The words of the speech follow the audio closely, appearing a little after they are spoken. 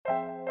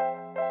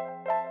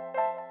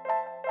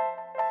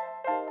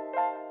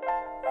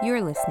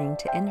You're listening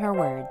to In Her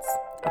Words,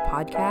 a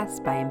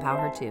podcast by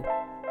Empower Her Too.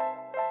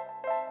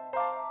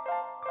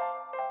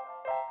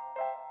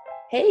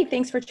 Hey,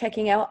 thanks for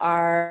checking out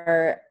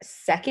our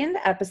second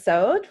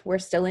episode. We're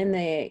still in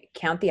the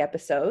count the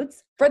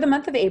episodes. For the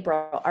month of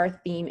April, our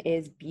theme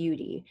is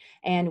beauty.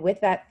 And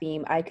with that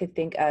theme, I could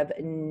think of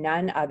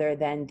none other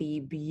than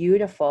the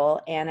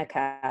beautiful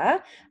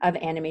Annika of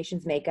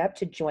Animations Makeup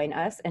to join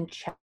us and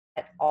chat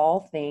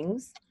all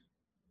things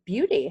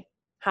beauty.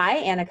 Hi,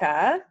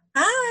 Annika.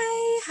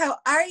 Hi, how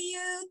are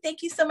you?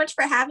 Thank you so much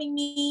for having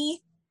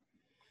me.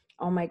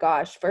 Oh my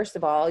gosh. First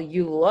of all,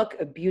 you look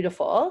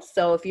beautiful.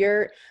 So if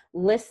you're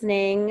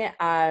listening,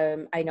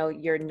 I know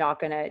you're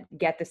not going to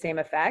get the same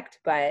effect,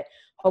 but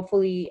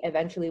hopefully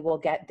eventually we'll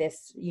get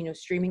this,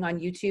 streaming on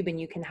YouTube and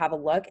you can have a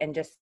look and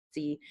just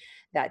see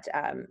that,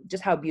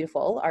 just how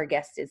beautiful our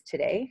guest is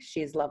today.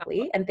 She's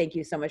lovely. And thank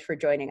you so much for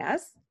joining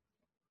us.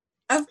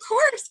 Of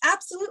course.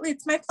 Absolutely.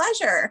 It's my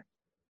pleasure.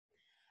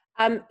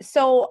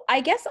 So I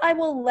guess I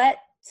will let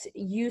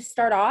you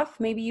start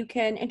off. Maybe you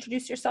can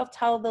introduce yourself,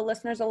 tell the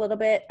listeners a little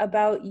bit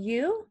about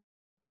you.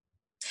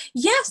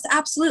 Yes,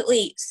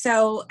 absolutely.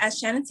 So as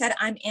Shannon said,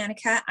 I'm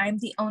Annika. I'm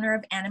the owner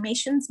of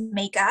Animations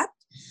Makeup.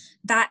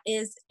 That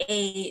is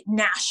a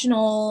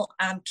national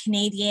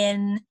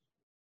Canadian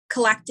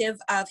collective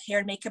of hair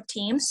and makeup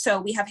teams. So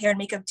we have hair and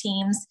makeup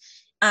teams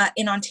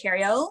in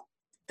Ontario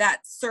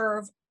that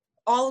serve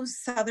all of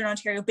Southern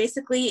Ontario,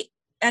 basically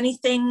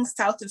anything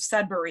south of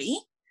Sudbury.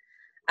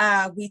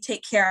 We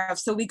take care of.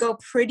 So we go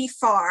pretty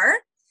far,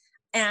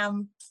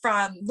 from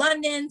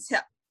London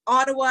to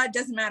Ottawa,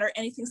 doesn't matter,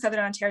 anything Southern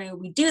Ontario,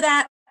 we do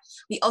that.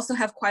 We also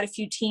have quite a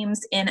few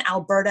teams in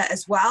Alberta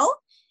as well.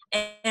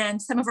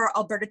 And some of our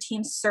Alberta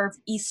teams serve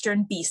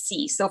Eastern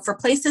BC. So for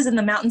places in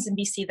the mountains in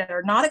BC that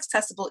are not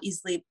accessible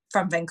easily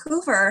from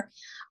Vancouver,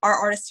 our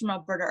artists from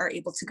Alberta are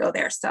able to go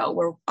there. So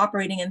we're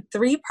operating in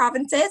 3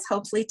 provinces,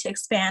 hopefully to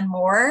expand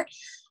more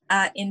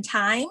in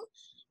time.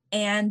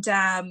 And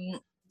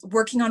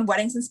working on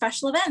weddings and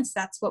special events.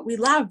 That's what we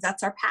love.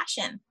 That's our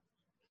passion.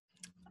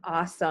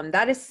 Awesome.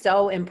 That is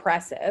so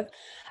impressive.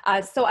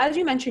 So as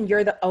you mentioned,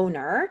 you're the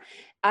owner.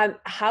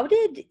 How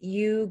did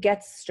you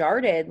get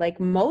started? Like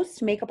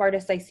most makeup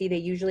artists I see, they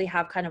usually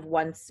have kind of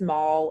one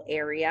small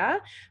area.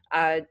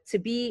 To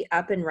be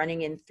up and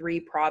running in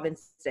 3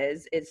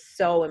 provinces is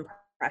so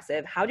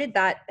impressive. How did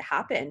that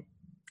happen?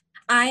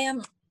 I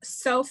am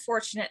so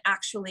fortunate,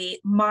 actually.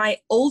 My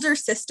older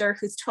sister,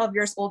 who's 12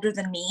 years older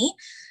than me,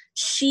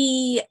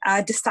 she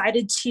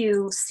decided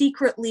to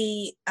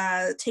secretly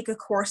take a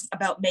course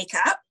about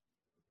makeup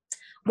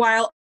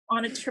while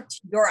on a trip to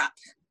Europe.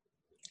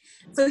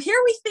 So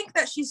here we think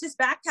that she's just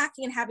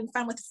backpacking and having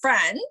fun with a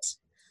friend,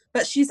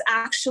 but she's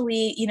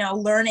actually,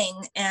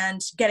 learning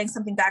and getting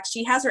something back.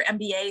 She has her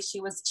MBA.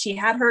 She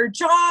had her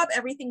job,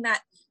 everything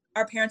that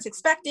our parents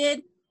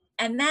expected.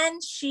 And then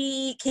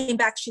she came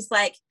back. She's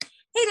like,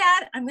 hey,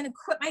 Dad, I'm going to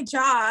quit my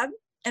job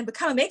and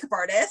become a makeup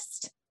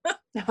artist.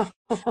 Oh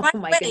By my the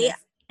way, goodness.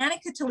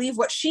 Annika to leave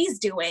what she's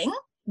doing,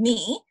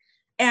 me,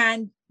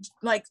 and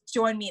like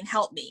join me and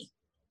help me.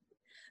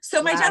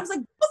 So my Wow. dad was like,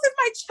 both of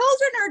my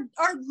children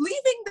are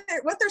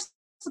leaving what they're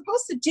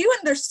supposed to do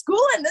in their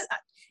school. And this,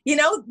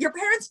 your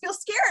parents feel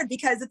scared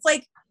because it's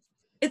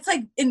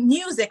like in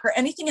music or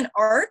anything in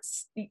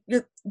arts,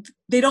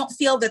 they don't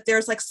feel that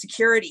there's like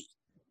security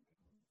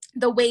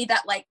the way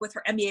that like with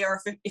her MBA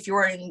or if you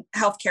were in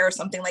healthcare or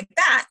something like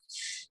that.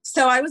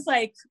 So I was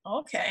like,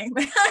 okay,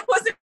 I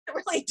wasn't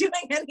really doing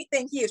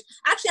anything huge.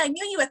 Actually, I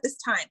knew you at this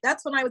time.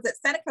 That's when I was at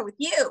Seneca with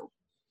you.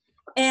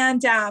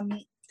 And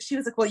she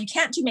was like, well, you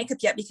can't do makeup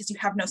yet because you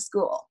have no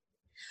school,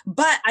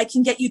 but I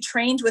can get you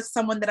trained with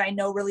someone that I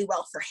know really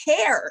well for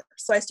hair.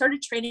 So I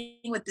started training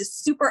with this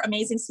super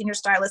amazing senior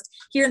stylist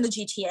here in the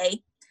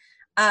GTA.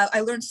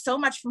 I learned so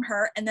much from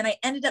her. And then I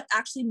ended up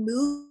actually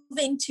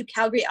moving to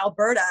Calgary,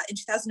 Alberta in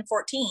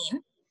 2014.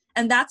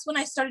 And that's when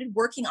I started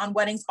working on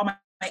weddings on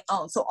my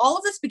own. So all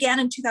of this began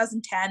in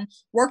 2010,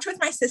 worked with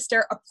my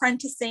sister,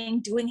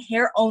 apprenticing, doing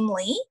hair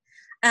only.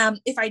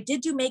 If I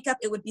did do makeup,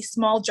 it would be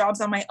small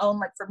jobs on my own,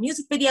 like for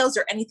music videos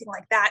or anything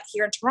like that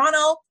here in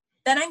Toronto.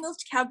 Then I moved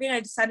to Calgary and I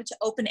decided to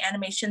open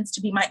Animations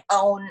to be my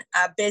own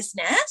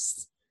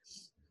business.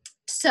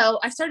 So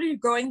I started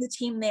growing the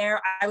team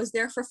there. I was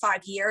there for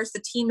 5 years. The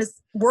team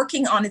is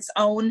working on its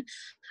own.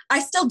 I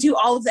still do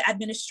all of the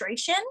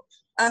administration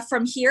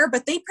from here,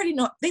 but they pretty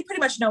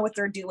much know what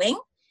they're doing.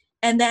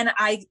 And then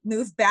I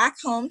moved back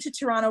home to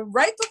Toronto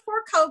right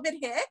before COVID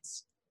hit.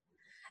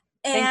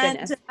 And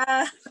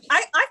I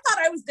thought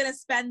I was going to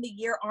spend the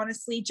year,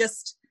 honestly,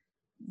 just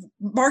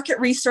market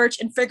research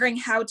and figuring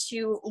how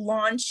to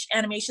launch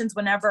Animations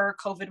whenever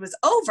COVID was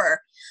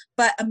over.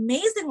 But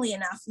amazingly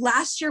enough,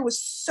 last year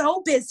was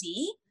so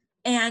busy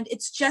and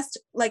it's just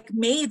like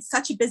made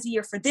such a busy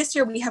year for this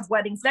year. We have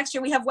weddings. Next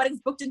year, we have weddings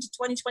booked into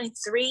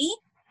 2023.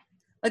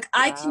 Like, wow.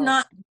 I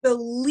cannot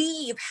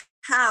believe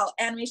how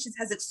Animations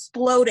has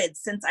exploded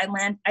since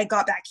I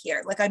got back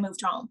here. Like, I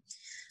moved home.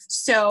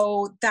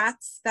 So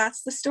that's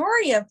the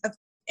story of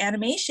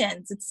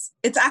Animations.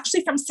 It's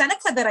actually from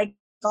Seneca that I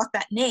got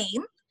that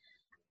name.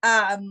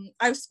 I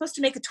was supposed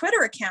to make a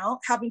Twitter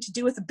account having to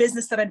do with a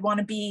business that I'd want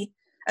to be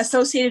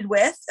associated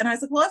with. And I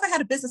was like, well, if I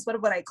had a business, what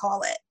would I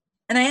call it?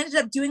 And I ended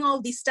up doing all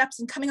of these steps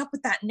and coming up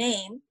with that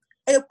name.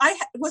 I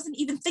wasn't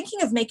even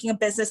thinking of making a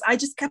business. I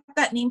just kept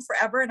that name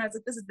forever. And I was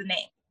like, this is the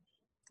name.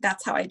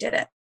 That's how I did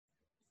it.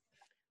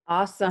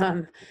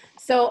 Awesome.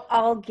 So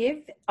I'll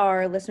give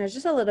our listeners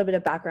just a little bit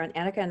of background.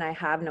 Annika and I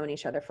have known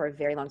each other for a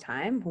very long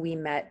time.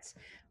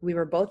 We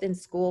were both in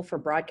school for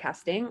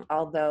broadcasting,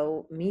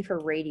 although me for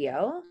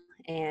radio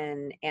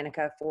and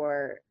Annika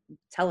for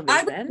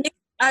television.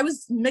 I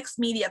was mixed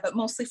media, but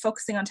mostly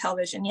focusing on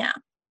television. Yeah.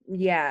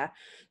 Yeah.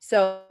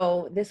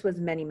 So this was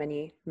many,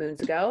 many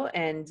moons ago,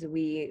 and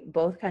we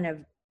both kind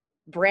of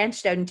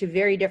branched out into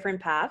very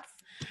different paths,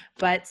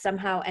 but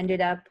somehow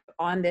ended up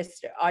on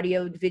this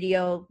audio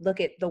video. Look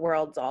at the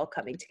world's all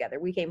coming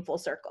together. We came full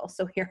circle.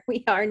 So here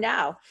we are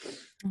now.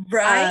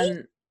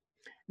 Right.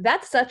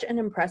 That's such an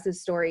impressive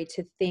story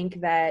to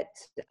think that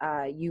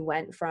you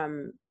went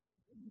from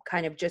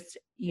kind of just,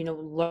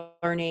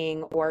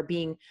 learning or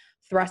being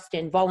thrust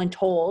in,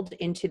 voluntold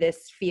into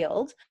this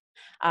field,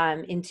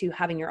 into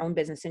having your own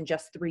business in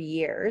just 3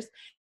 years.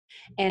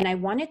 And I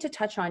wanted to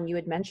touch on, you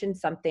had mentioned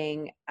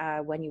something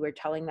when you were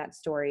telling that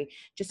story,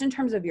 just in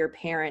terms of your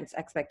parents'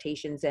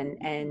 expectations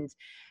and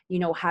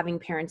having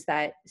parents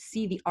that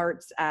see the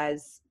arts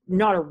as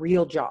not a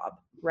real job,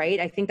 right?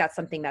 I think that's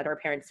something that our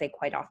parents say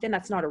quite often.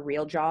 That's not a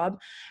real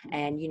job.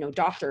 And,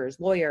 doctors,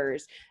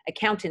 lawyers,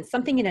 accountants,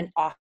 something in an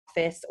office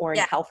or in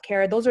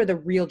healthcare, those are the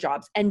real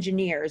jobs,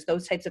 engineers,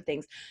 those types of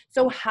things.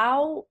 So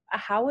how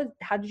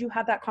did you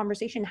have that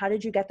conversation? How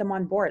did you get them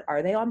on board?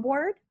 Are they on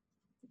board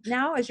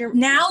now as you're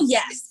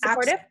yes,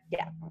 supportive? absolutely.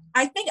 Yeah.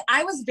 I think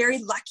I was very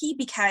lucky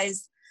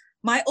because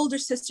my older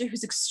sister,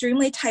 who's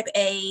extremely type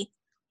A,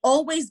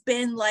 always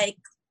been like,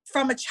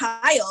 from a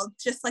child,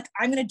 just like,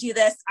 I'm going to do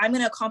this, I'm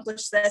going to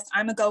accomplish this,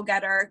 I'm a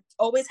go-getter,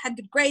 always had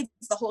good grades,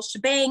 the whole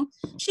shebang.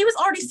 She was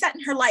already set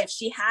in her life.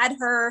 She had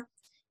her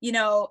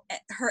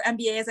her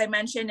MBA, as I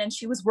mentioned, and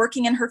she was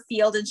working in her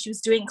field and she was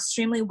doing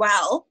extremely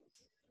well.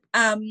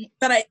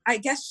 But I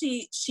guess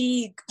she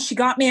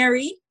got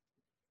married.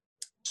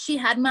 She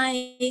had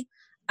my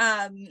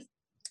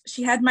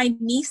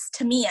niece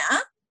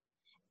Tamia,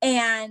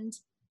 and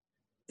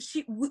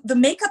the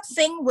makeup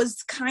thing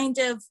was kind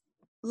of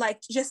like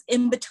just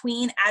in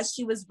between as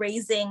she was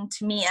raising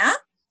Tamia.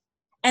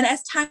 And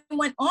as time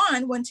went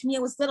on, when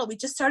Tamia was little, we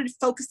just started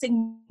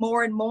focusing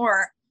more and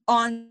more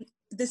on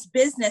this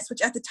business,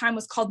 which at the time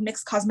was called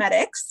Mixed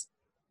Cosmetics,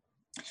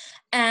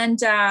 and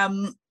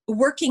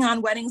working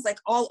on weddings like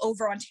all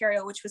over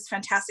Ontario, which was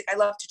fantastic. I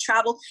love to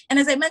travel. And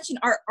as I mentioned,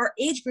 our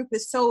age group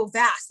is so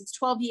vast. It's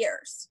 12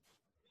 years.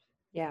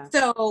 Yeah.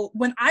 So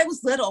when I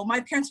was little,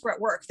 my parents were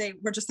at work. They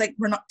were just like,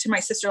 we're not, to my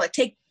sister, like,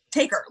 take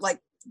her, like,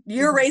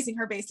 you're raising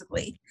her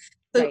basically.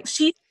 So right.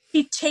 She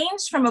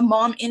changed from a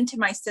mom into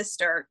my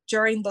sister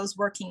during those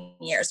working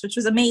years, which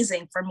was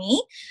amazing for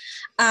me.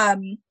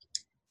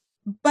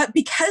 But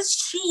because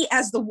she,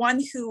 as the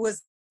one who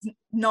was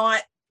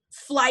not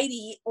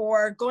flighty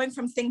or going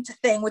from thing to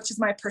thing, which is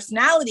my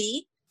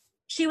personality,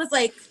 she was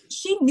like,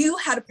 she knew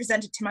how to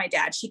present it to my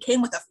dad. She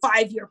came with a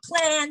 5-year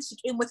plan. She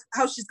came with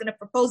how she's going to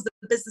propose the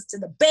business to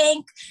the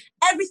bank,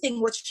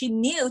 everything, which she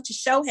knew to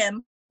show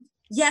him,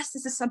 yes,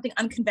 this is something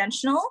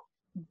unconventional,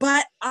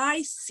 but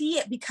I see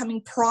it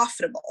becoming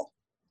profitable,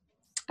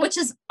 which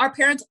is our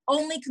parents'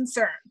 only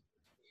concern.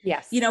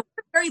 Yes. We're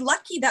very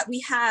lucky that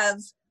we have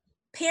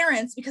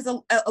parents, because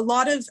a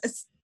lot of,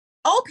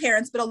 all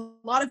parents, but a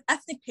lot of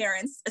ethnic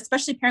parents,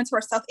 especially parents who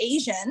are South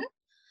Asian,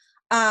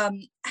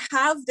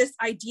 have this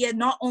idea.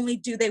 Not only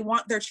do they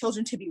want their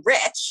children to be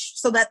rich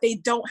so that they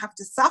don't have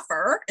to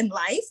suffer in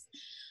life,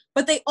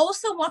 but they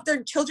also want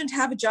their children to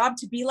have a job,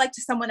 to be like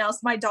to someone else.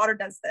 My daughter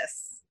does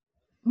this.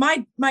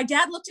 My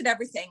dad looked at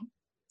everything.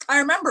 I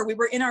remember we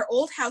were in our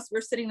old house, we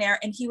were sitting there,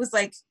 and he was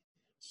like,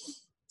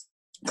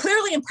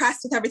 clearly impressed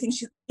with everything.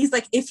 He's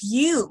like, if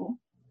you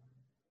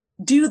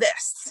do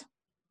this,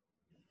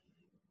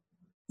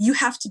 you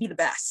have to be the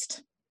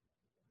best.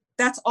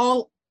 That's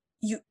all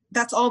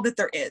that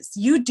there is.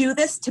 You do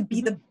this to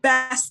be the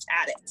best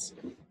at it.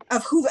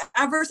 Of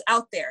whoever's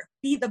out there,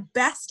 be the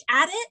best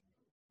at it,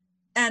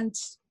 and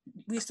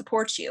we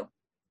support you.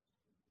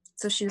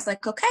 So she was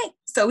like, okay.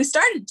 So we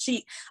started.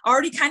 She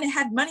already kind of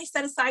had money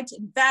set aside to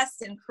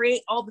invest and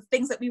create all the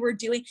things that we were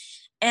doing.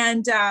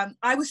 And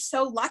I was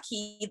so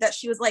lucky that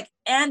she was like,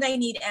 and I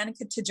need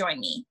Annika to join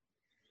me.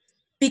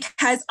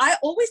 Because I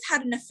always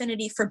had an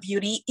affinity for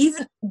beauty.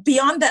 Even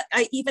beyond that,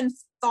 I even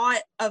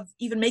thought of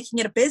even making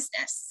it a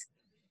business.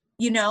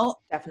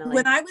 Definitely.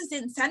 When I was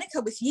in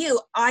Seneca with you,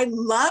 I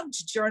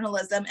loved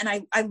journalism, and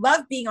I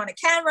loved being on a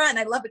camera, and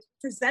I loved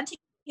presenting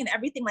and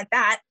everything like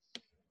that.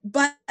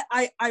 But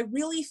I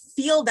really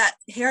feel that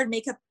hair and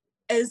makeup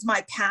is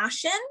my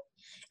passion.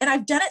 And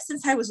I've done it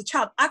since I was a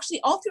child.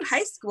 Actually, all through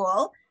high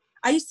school,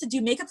 I used to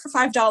do makeup for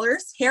 $5,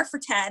 hair for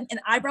 $10,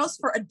 and eyebrows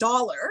for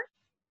 $1.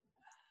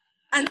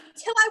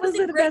 Until I was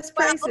in grade 12,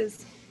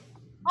 prices.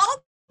 All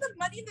the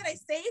money that I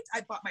saved,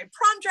 I bought my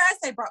prom dress,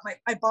 I bought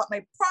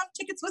my prom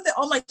tickets with it,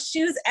 all my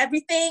shoes,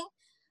 everything.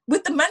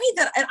 with the money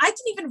that, and I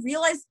didn't even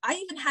realize, I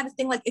even had a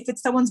thing like, if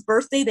it's someone's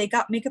birthday, they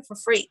got makeup for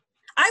free.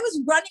 I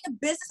was running a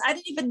business. I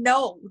didn't even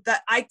know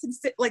that I could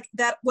fit like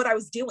that, what I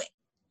was doing.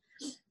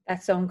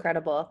 That's so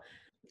incredible.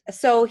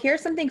 So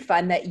here's something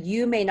fun that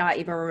you may not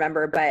even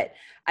remember, but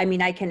I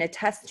mean, I can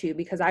attest to,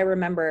 because I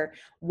remember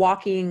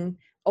walking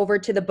over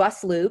to the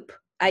bus loop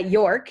at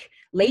York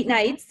late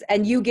nights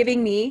and you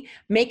giving me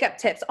makeup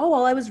tips. Oh,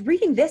 well, I was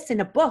reading this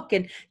in a book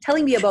and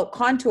telling me about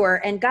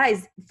contour. And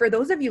guys, for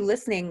those of you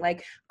listening,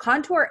 like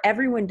contour,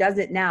 everyone does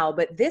it now,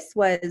 but this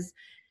was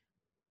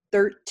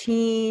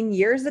 13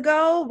 years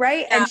ago,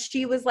 right? Yeah. And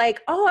she was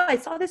like, oh, I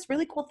saw this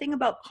really cool thing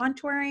about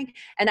contouring.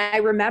 And I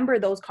remember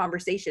those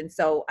conversations.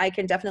 So I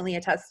can definitely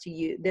attest to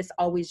you, this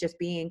always just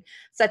being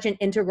such an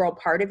integral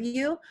part of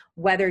you,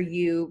 whether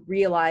you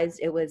realized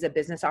it was a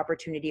business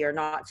opportunity or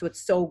not. So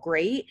it's so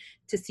great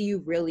to see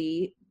you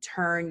really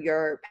turn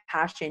your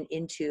passion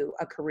into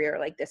a career.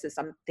 Like this is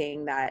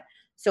something that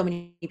so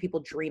many people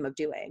dream of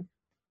doing.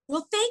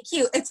 Well, thank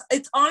you. It's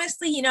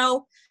honestly, you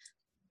know,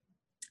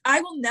 I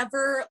will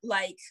never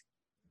like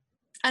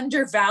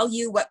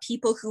undervalue what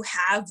people who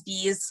have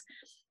these,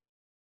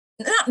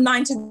 not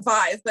 9 to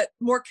 5, but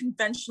more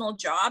conventional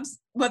jobs,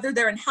 whether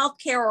they're in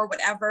healthcare or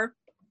whatever.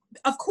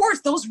 Of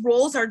course, those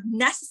roles are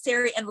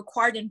necessary and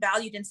required and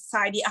valued in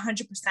society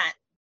 100%.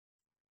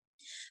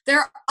 There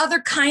are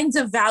other kinds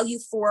of value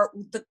for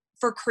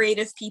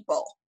creative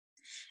people.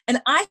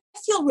 And I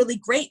feel really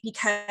great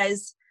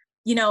because,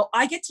 you know,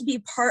 I get to be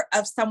part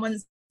of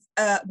someone's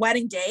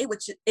wedding day,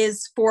 which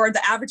is for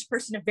the average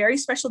person a very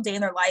special day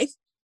in their life.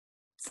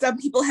 Some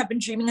people have been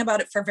dreaming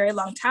about it for a very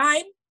long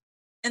time,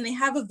 and they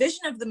have a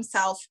vision of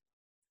themselves.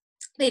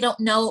 They don't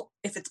know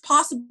if it's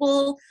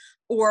possible,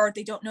 or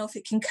they don't know if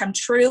it can come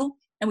true,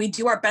 and we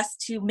do our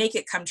best to make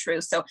it come true.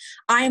 So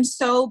I am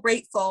so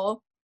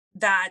grateful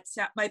that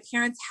my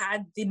parents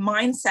had the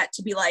mindset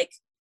to be like,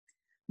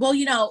 well,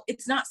 you know,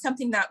 it's not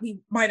something that we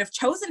might have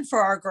chosen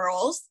for our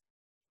girls,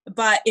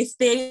 but if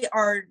they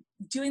are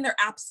doing their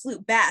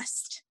absolute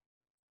best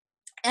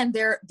and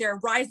they're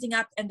rising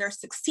up and they're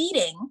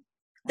succeeding,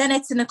 then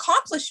it's an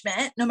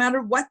accomplishment no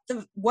matter what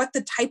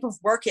the type of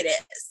work it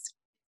is.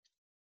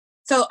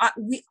 So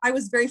I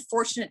was very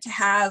fortunate to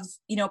have,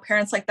 you know,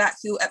 parents like that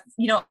who,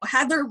 you know,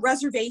 had their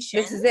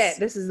reservations. This is it.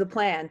 This is the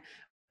plan.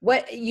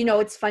 What, you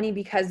know, it's funny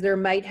because there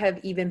might have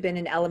even been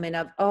an element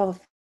of, oh,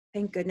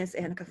 thank goodness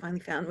Annika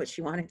finally found what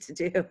she wanted to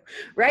do,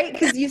 right?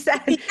 Because you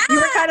said you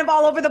were kind of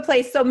all over the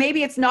place. So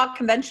maybe it's not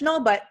conventional,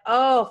 but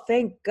oh,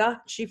 thank God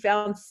she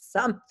found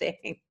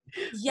something,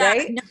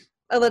 right? No.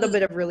 A little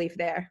bit of relief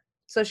there.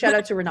 So shout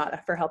out to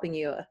Renata for helping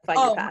you find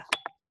your path.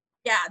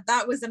 Yeah,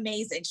 that was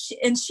amazing.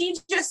 She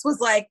just was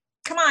like,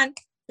 come on,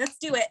 let's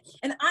do it.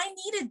 And I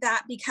needed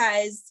that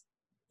because,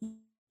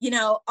 you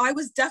know, I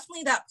was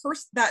definitely that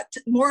person, that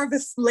more of a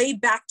laid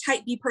back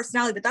type B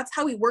personality, but that's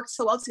how we worked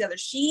so well together.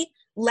 She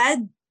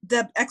led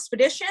the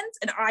expeditions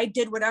and I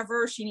did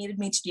whatever she needed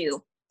me to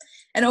do.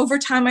 And over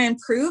time I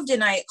improved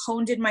and I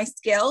honed in my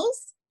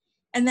skills.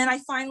 And then I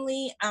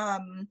finally,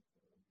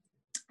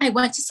 I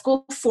went to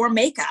school for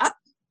makeup.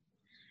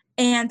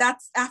 And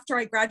that's after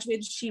I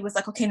graduated, she was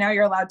like, okay, now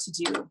you're allowed to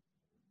do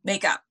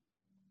makeup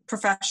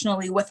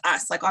professionally with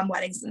us, like on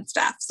weddings and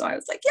stuff. So I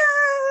was like,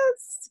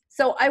 yes.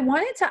 So I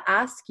wanted to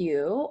ask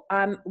you,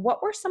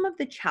 what were some of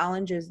the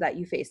challenges that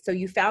you faced? So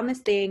you found this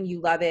thing,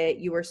 you love it.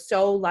 You were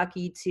so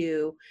lucky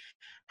to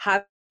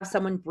have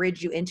someone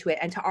bridge you into it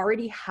and to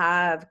already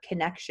have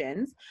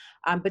connections.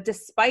 But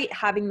despite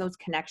having those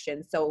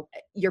connections, so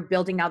you're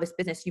building now this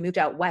business, you moved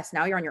out west,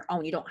 now you're on your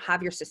own, you don't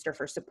have your sister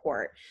for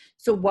support.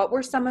 So what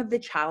were some of the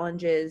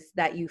challenges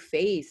that you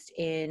faced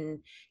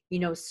in, you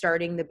know,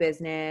 starting the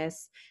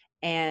business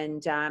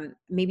and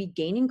maybe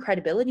gaining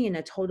credibility in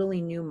a totally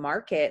new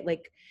market?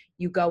 Like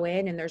you go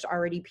in and there's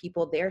already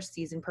people there,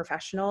 seasoned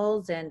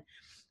professionals, and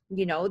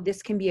you know,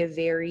 this can be a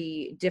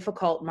very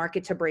difficult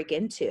market to break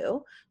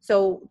into.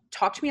 So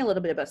talk to me a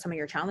little bit about some of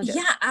your challenges.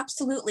 Yeah,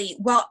 absolutely.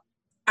 Well,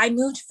 I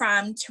moved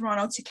from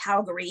Toronto to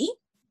Calgary,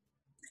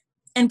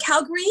 and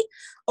Calgary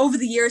over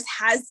the years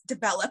has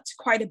developed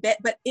quite a bit,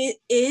 but it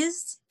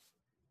is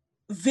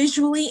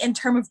visually, in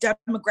terms of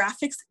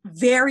demographics,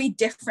 very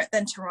different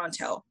than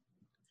Toronto.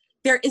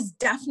 There is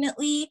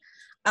definitely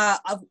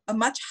a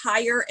much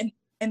higher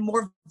and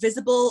more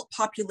visible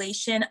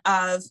population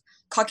of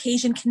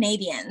Caucasian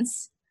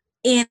Canadians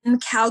in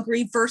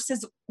Calgary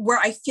versus where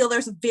I feel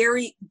there's a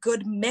very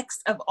good mix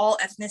of all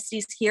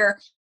ethnicities here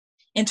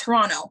in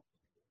Toronto.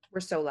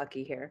 We're so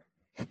lucky here.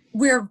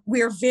 We're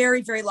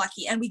very, very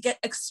lucky, and we get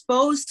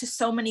exposed to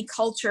so many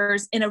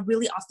cultures in a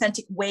really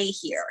authentic way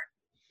here.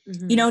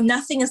 Mm-hmm. You know,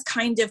 nothing is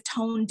kind of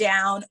toned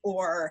down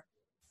or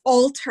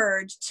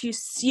altered to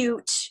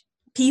suit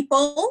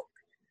people.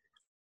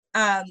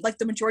 Like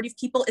the majority of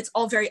people, it's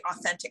all very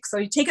authentic. So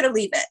you take it or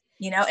leave it,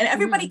 you know, and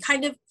everybody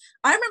kind of,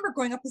 I remember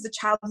growing up as a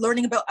child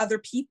learning about other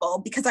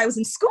people because I was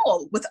in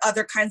school with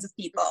other kinds of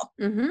people.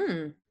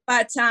 Mm-hmm.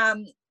 But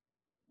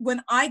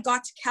when I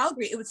got to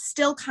Calgary, it was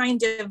still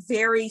kind of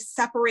very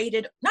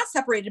separated, not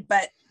separated,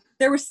 but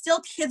there were still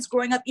kids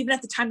growing up, even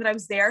at the time that I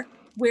was there,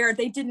 where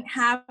they didn't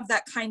have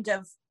that kind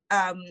of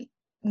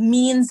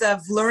means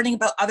of learning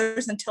about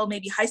others until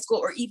maybe high school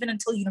or even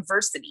until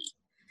university.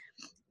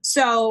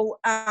 So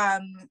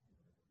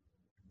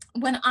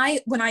when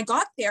I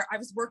got there, I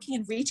was working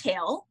in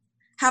retail,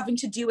 having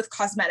to do with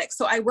cosmetics.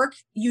 So I work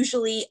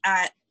usually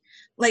at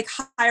like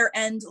higher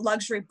end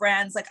luxury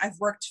brands. Like I've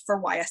worked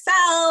for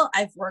YSL,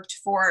 I've worked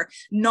for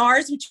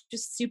NARS, which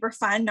is super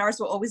fun. NARS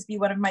will always be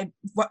one of my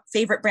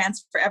favorite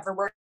brands forever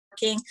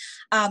working,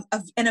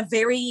 and a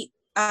very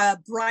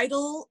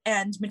bridal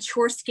and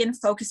mature skin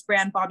focused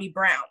brand, Bobbi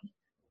Brown.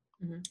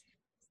 Mm-hmm.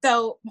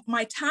 So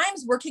my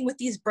times working with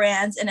these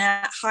brands and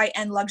at high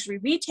end luxury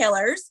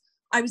retailers,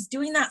 I was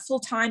doing that full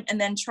time and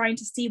then trying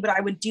to see what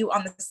I would do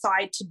on the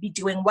side to be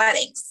doing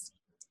weddings.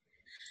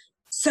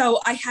 So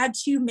I had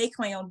to make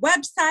my own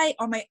website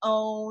on my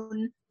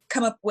own,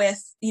 come up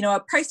with, a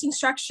pricing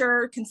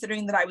structure,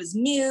 considering that I was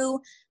new,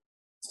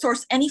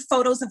 source any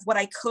photos of what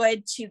I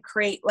could to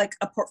create like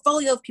a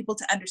portfolio of people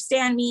to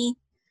understand me,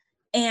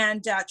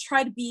 and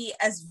try to be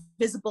as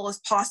visible as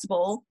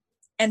possible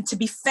and to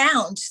be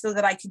found so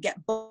that I could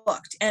get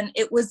booked. And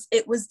it was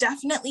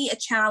definitely a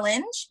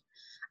challenge.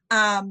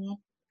 I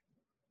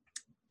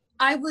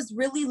was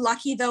really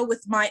lucky though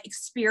with my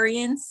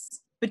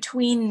experience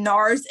between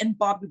NARS and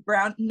Bobbi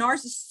Brown.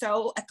 NARS is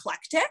so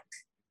eclectic,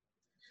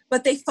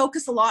 but they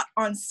focus a lot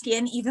on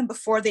skin even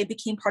before they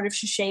became part of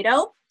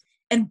Shiseido.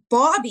 And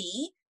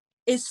Bobbi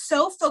is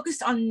so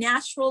focused on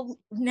natural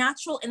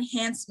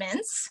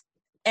enhancements,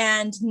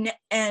 and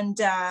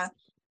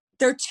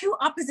they're two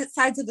opposite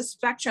sides of the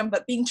spectrum,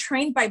 but being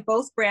trained by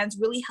both brands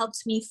really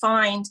helped me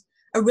find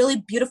a really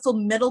beautiful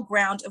middle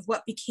ground of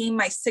what became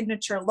my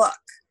signature look.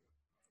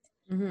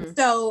 Mm-hmm.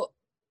 So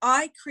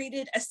I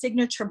created a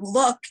signature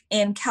look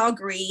in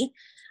Calgary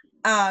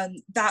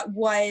that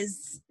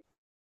was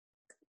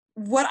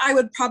what I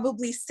would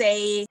probably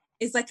say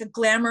is like a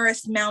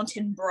glamorous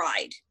mountain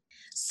bride.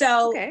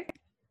 So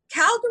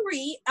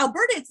Calgary,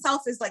 Alberta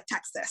itself is like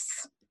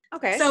Texas.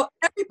 Okay. So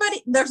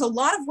there's a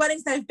lot of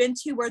weddings that I've been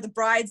to where the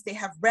brides, they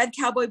have red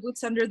cowboy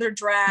boots under their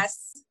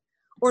dress,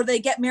 or they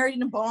get married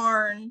in a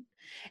barn.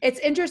 It's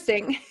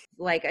interesting,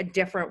 like a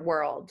different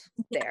world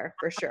there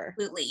for sure.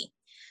 Absolutely.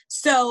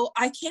 So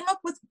I came up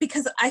with,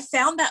 because I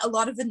found that a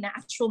lot of the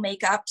natural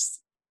makeups,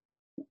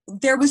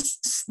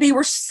 they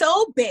were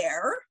so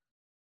bare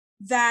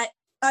that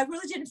I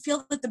really didn't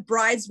feel that the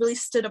brides really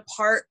stood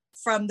apart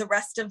from the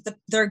rest of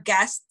their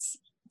guests,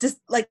 just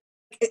like,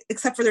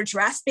 except for their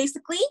dress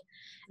basically.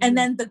 Mm-hmm. And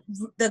then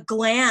the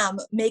glam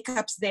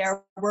makeups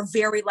there were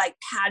very like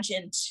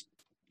pageant,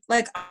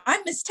 like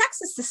I'm Miss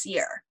Texas this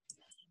year,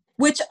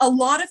 which a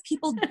lot of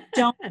people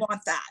don't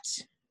want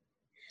that.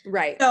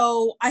 Right.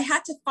 So I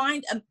had to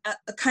find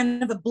a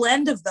kind of a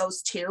blend of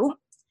those two.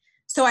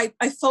 So I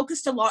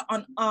focused a lot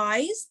on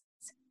eyes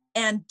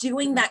and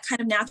doing that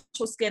kind of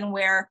natural skin,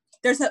 where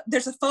there's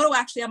a photo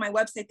actually on my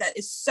website that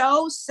is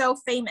so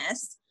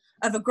famous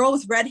of a girl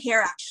with red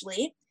hair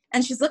actually.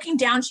 And she's looking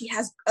down, she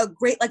has a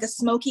great, like a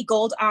smoky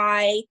gold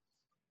eye.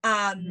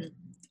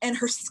 And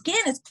her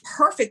skin is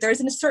perfect. There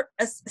isn't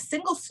a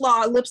single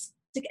flaw,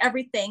 lipstick,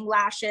 everything,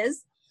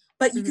 lashes.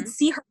 But you could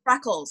see her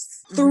freckles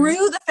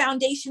through the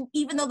foundation,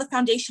 even though the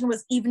foundation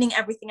was evening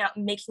everything out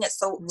and making it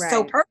so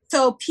perfect.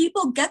 So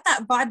people get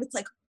that vibe. It's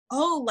like,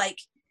 oh, like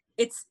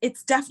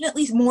it's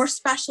definitely more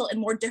special and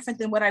more different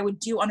than what I would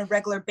do on a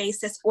regular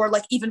basis, or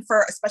like even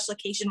for a special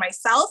occasion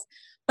myself.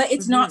 But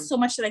it's not so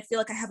much that I feel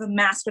like I have a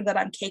mask or that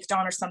I'm caked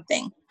on or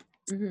something.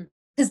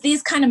 Because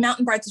these kind of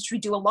mountain brides, which we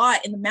do a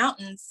lot in the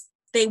mountains,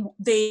 they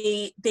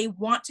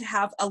want to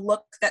have a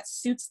look that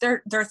suits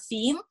their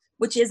theme,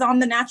 which is on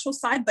the natural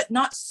side, but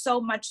not so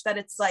much that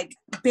it's like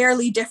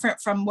barely different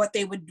from what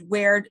they would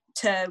wear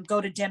to go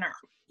to dinner,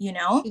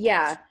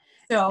 Yeah.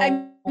 So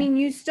I mean,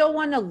 you still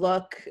want to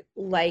look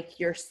like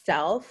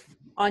yourself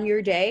on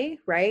your day,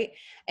 right?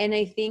 And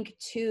I think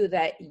too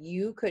that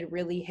you could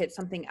really hit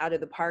something out of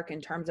the park in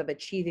terms of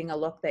achieving a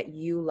look that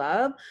you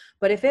love.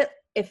 But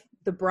if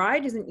the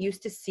bride isn't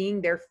used to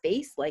seeing their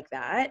face like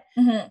that,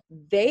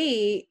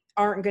 they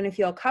aren't going to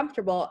feel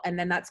comfortable, and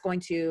then that's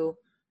going to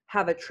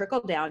have a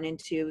trickle down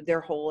into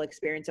their whole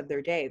experience of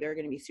their day. They're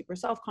going to be super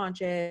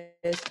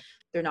self-conscious.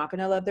 They're not going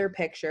to love their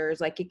pictures.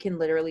 Like it can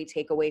literally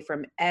take away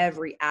from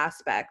every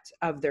aspect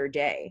of their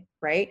day,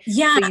 right?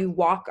 Yeah. So you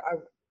walk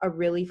a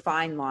really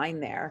fine line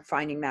there,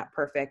 finding that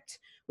perfect,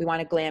 we want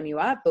to glam you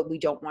up, but we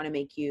don't want to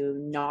make you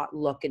not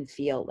look and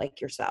feel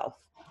like yourself,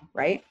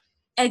 right?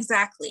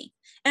 Exactly.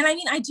 And I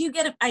mean, I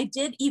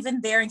did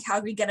even there in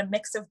Calgary get a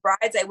mix of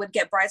brides. I would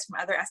get brides from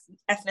other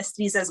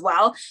ethnicities as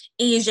well,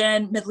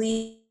 Asian,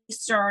 Middle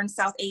Eastern,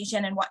 South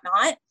Asian, and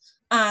whatnot.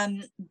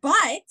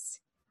 But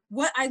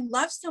what I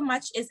love so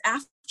much is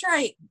after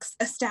I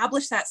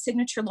established that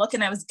signature look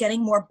and I was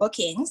getting more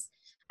bookings,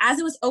 as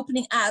it was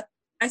opening up,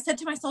 I said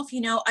to myself,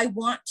 I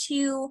want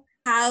to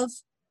have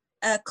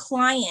a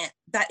client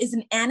that is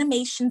an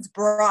animations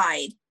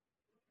bride,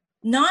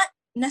 not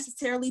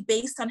necessarily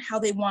based on how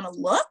they want to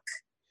look,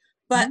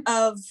 but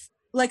of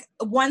like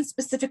one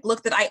specific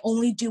look that I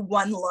only do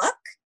one look.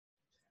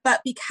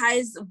 but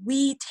because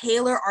we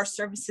tailor our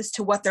services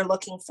to what they're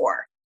looking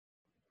for.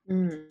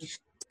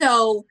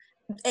 So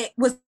it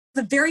was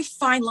a very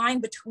fine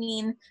line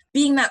between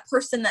being that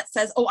person that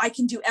says, oh, I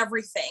can do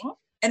everything,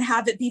 and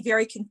have it be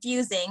very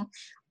confusing,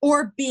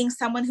 or being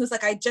someone who's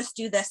like, I just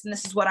do this and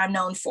this is what I'm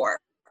known for,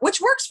 which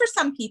works for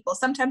some people.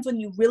 Sometimes when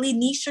you really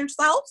niche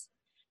yourself,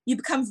 you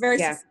become very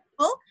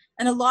successful.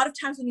 And a lot of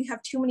times when you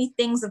have too many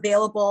things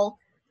available,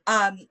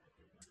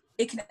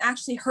 it can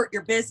actually hurt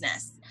your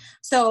business.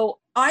 So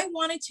I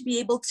wanted to be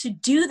able to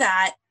do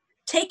that,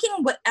 taking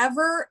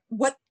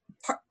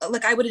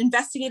I would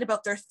investigate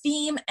about their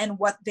theme and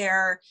what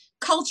their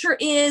culture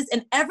is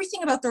and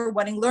everything about their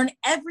wedding, learn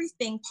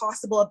everything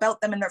possible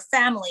about them and their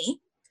family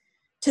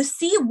to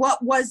see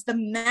what was the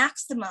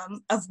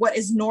maximum of what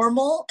is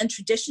normal and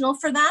traditional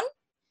for them.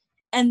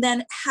 And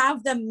then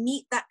have them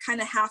meet that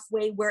kind of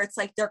halfway where it's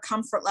like their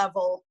comfort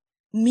level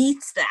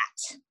meets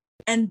that.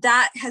 And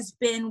that has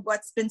been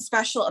what's been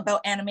special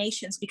about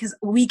Animations, because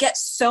we get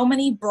so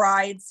many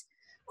brides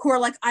who are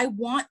like, I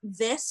want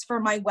this for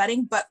my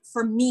wedding, but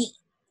for me.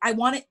 I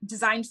want it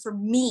designed for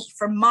me,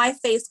 for my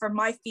face, for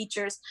my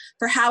features,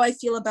 for how I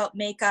feel about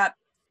makeup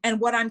and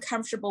what I'm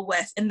comfortable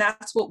with. And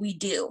that's what we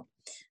do.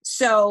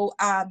 So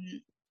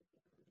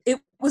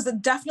it was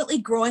definitely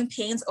growing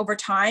pains over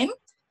time.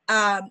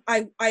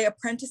 I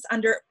apprenticed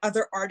under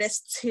other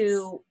artists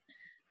who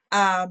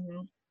had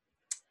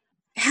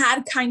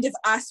kind of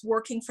us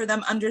working for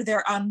them under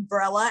their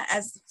umbrella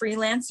as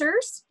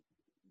freelancers.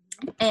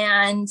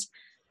 And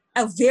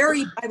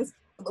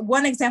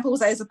one example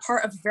was I was a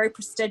part of a very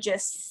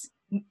prestigious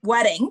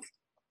wedding,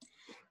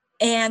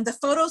 and the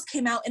photos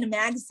came out in a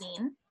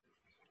magazine,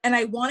 and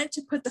I wanted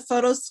to put the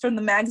photos from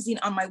the magazine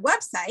on my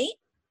website.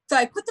 So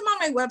I put them on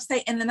my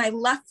website, and then I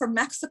left for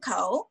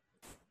Mexico.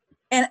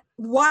 And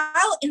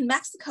while in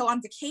Mexico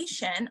on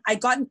vacation, I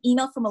got an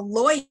email from a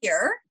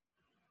lawyer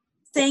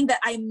saying that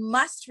I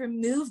must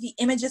remove the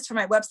images from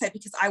my website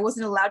because I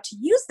wasn't allowed to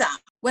use them.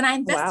 When I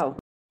investigated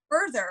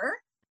further,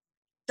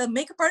 the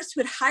makeup artist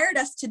who had hired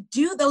us to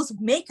do those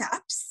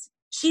makeups,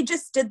 she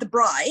just did the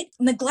bride,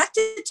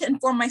 neglected to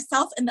inform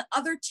myself and the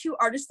other two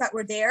artists that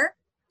were there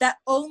that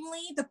only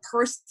the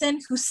person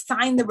who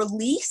signed the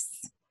release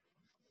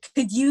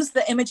could use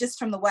the images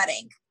from the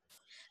wedding.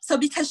 So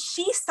because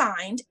she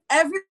signed,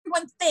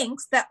 everyone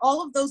thinks that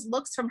all of those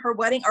looks from her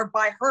wedding are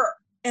by her,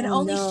 and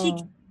only she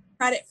can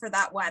credit for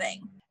that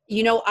wedding.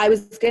 You know, I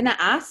was going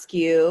to ask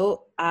you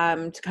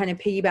to kind of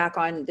piggyback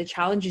on the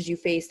challenges you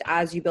faced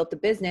as you built the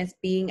business,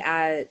 being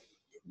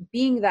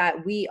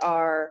that we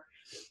are,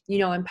 you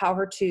know,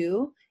 Empower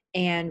Too,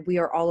 and we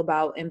are all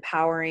about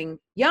empowering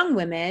young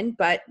women,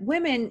 but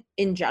women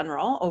in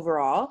general,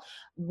 overall.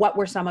 What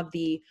were some of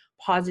the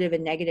positive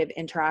and negative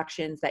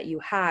interactions that you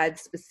had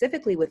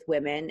specifically with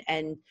women?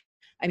 And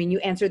I mean, you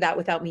answered that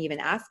without me even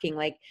asking.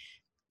 Like,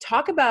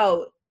 talk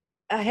about,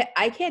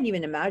 I can't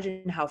even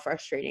imagine how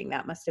frustrating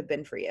that must have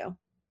been for you.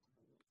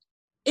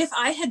 If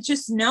I had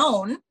just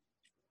known,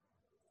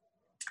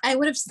 I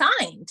would have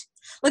signed.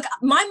 Like,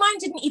 my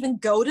mind didn't even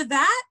go to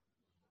that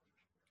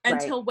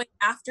until way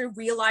after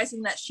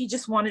realizing that she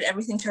just wanted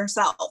everything to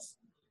herself.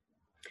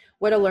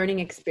 What a learning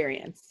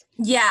experience.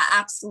 Yeah,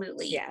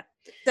 absolutely. Yeah.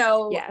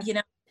 So, you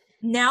know,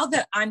 now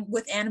that I'm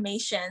with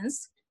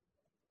Animations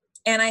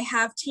and I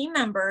have team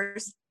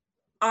members,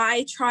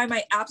 I try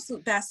my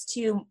absolute best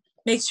to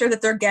make sure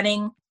that they're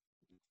getting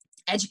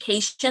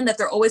education, that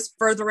they're always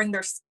furthering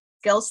their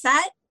skill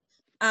set.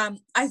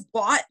 I've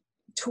bought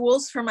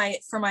tools for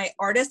my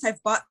artists.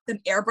 I've bought them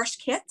airbrush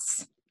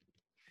kits,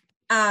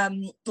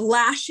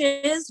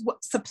 lashes,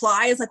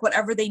 supplies, like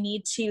whatever they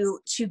need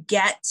to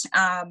get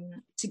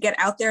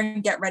out there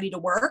and get ready to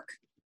work.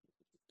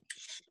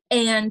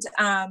 And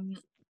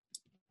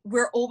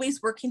we're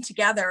always working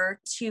together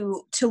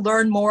to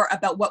learn more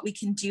about what we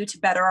can do to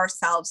better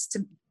ourselves,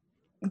 to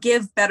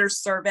give better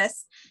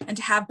service, and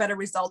to have better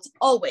results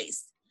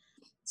always.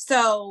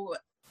 So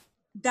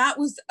that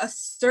was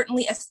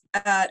certainly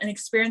an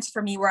experience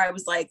for me where I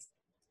was like,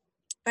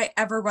 if I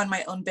ever run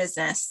my own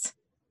business,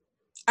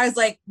 I was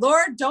like,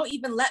 Lord, don't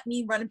even let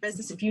me run a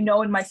business if you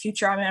know in my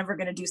future I'm ever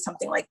going to do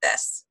something like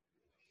this.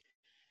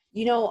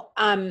 You know,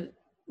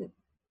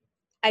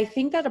 I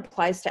think that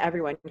applies to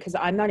everyone, because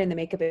I'm not in the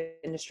makeup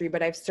industry,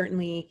 but I've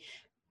certainly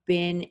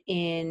been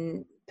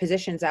in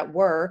positions at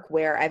work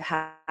where I've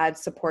had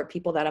support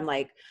people that I'm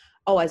like,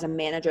 oh, as a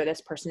manager,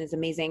 this person is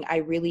amazing. I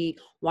really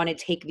want to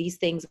take these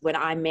things when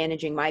I'm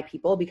managing my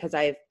people, because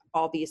I've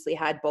obviously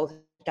had both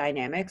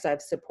dynamics.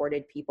 I've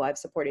supported people, I've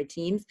supported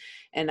teams,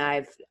 and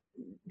I've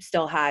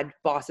still had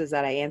bosses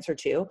that I answer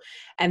to.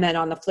 And then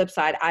on the flip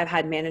side, I've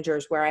had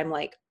managers where I'm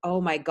like,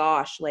 oh my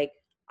gosh, like,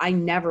 I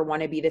never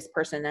want to be this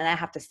person. And I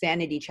have to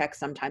sanity check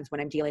sometimes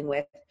when I'm dealing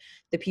with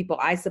the people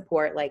I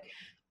support. Like,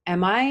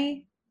 am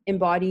I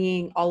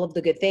embodying all of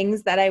the good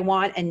things that I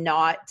want and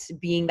not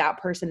being that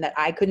person that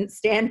I couldn't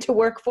stand to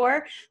work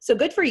for? So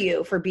good for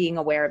you for being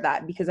aware of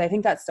that, because I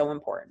think that's so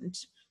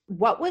important.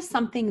 what was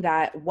something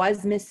that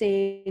was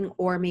missing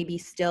or maybe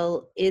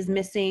still is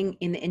missing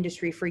in the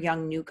industry for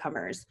young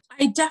newcomers?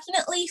 I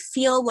definitely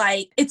feel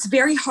like it's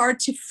very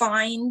hard to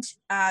find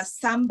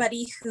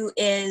somebody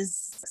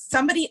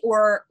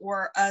or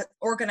an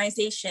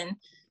organization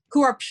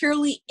who are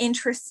purely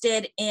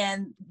interested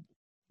in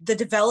the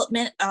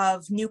development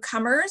of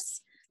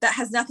newcomers that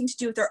has nothing to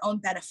do with their own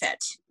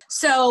benefit.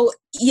 So,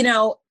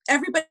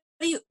 everybody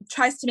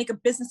tries to make a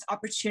business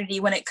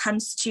opportunity when it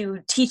comes to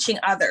teaching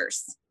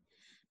others.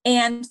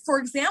 And for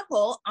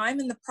example, I'm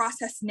in the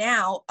process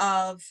now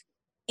of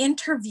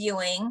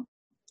interviewing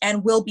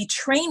and will be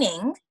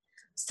training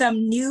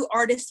some new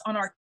artists on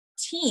our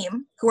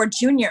team who are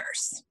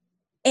juniors.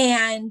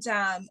 And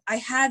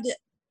I've had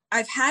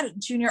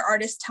junior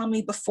artists tell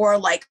me before,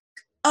 like,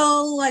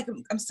 oh, like,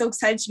 I'm so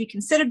excited to be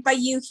considered by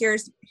you. Here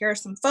are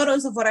some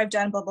photos of what I've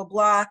done, blah, blah,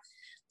 blah.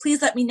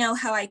 Please let me know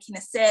how I can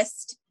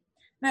assist.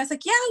 And I was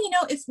like, yeah,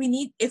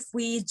 if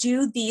we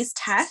do these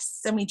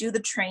tests and we do the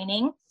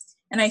training,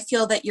 and I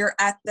feel that you're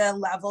at the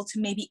level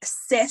to maybe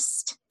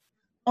assist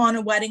on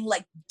a wedding,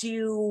 like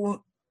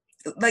do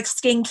like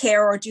skincare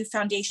or do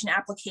foundation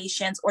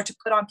applications or to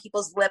put on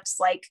people's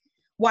lips, like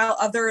while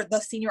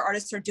the senior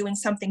artists are doing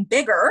something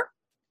bigger,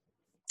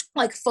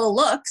 like full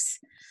looks,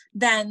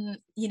 then,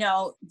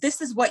 this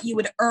is what you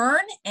would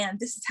earn and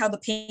this is how the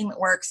payment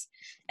works.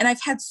 And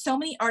I've had so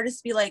many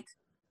artists be like,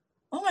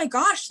 oh my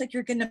gosh, like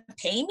you're going to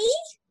pay me?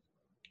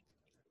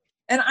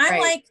 And I'm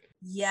like,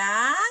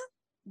 yeah,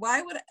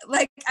 why would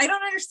I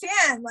don't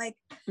understand. Like,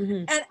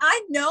 and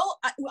I know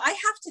I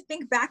have to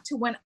think back to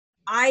when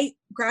I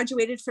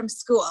graduated from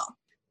school,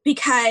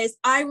 because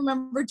I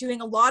remember doing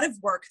a lot of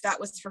work that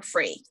was for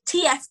free,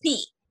 TFP.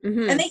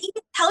 And they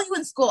even tell you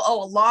in school,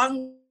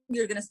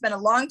 you're going to spend a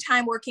long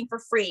time working for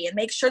free and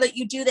make sure that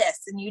you do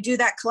this and you do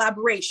that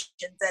collaborations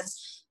and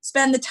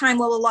spend the time,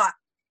 blah, blah, blah.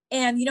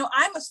 And,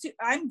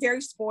 I'm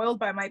very spoiled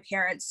by my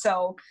parents.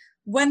 So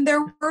when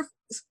there were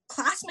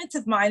classmates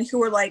of mine who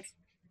were like,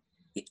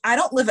 I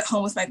don't live at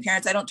home with my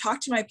parents, I don't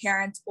talk to my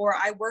parents, or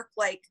I work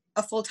like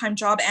a full-time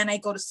job and I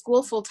go to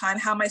school full-time,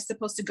 how am I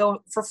supposed to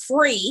go for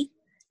free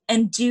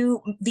and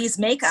do these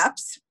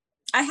makeups?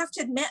 I have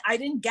to admit, I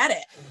didn't get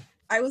it.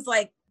 I was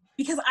like,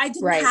 because I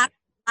didn't have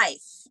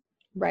life.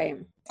 Right.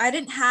 I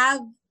didn't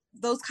have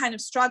those kind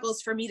of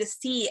struggles for me to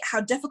see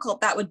how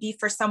difficult that would be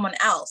for someone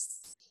else.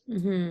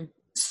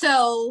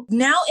 So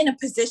now in a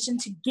position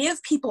to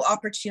give people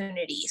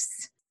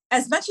opportunities,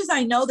 as much as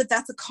I know that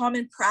that's a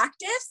common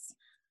practice,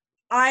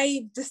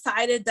 I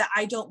decided that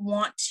I don't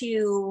want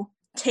to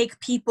take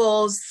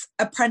people's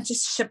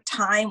apprenticeship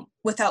time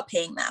without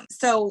paying them.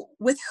 So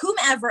with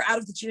whomever out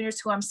of the juniors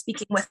who I'm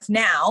speaking with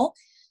now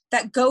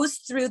that goes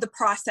through the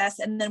process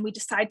and then we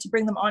decide to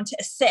bring them on to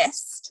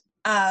assist,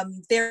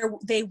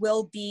 they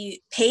will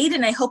be paid.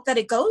 And I hope that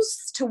it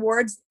goes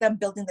towards them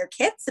building their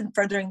kits and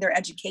furthering their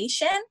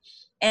education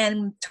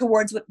and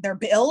towards their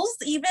bills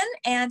even,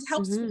 and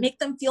helps make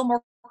them feel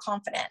more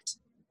confident.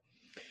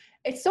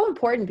 It's so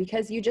important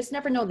because you just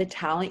never know the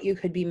talent you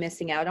could be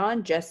missing out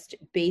on just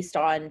based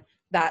on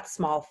that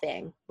small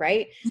thing,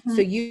 right?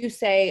 So you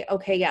say,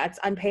 okay, yeah, it's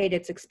unpaid,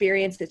 it's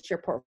experience, it's your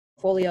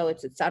portfolio,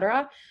 it's et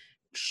cetera.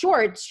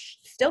 Sure, it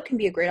still can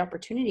be a great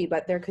opportunity,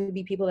 but there could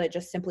be people that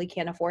just simply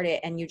can't afford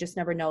it, and you just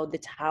never know the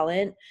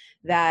talent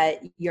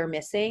that you're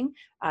missing.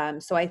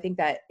 So I think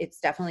that it's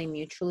definitely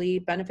mutually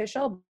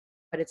beneficial,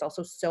 but it's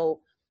also so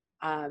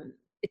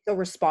it's so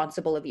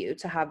responsible of you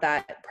to have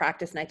that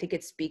practice. And I think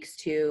it speaks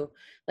to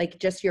like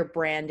just your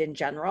brand in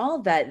general,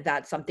 that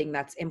that's something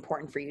that's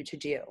important for you to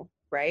do,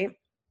 right?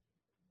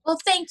 Well,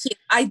 thank you.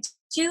 I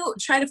do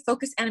try to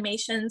focus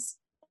animations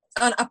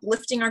on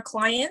uplifting our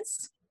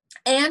clients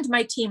and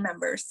my team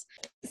members.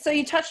 So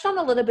you touched on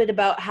a little bit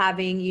about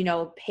having,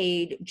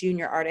 paid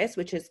junior artists,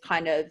 which is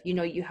kind of, you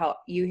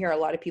hear a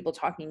lot of people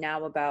talking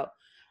now about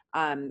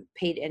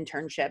paid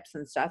internships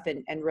and stuff,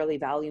 and really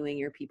valuing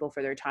your people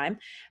for their time.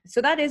 So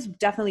that is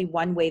definitely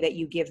one way that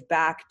you give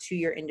back to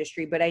your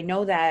industry. But I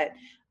know that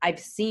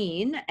I've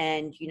seen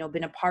and,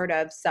 been a part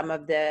of some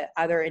of the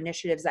other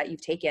initiatives that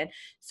you've taken.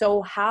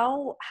 So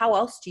how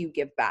else do you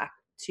give back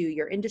to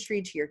your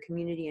industry, to your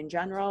community in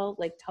general?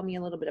 Like, tell me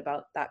a little bit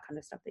about that kind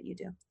of stuff that you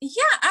do.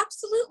 Yeah,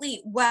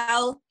 absolutely.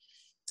 Well,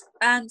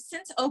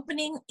 since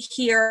opening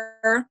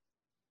here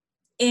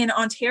in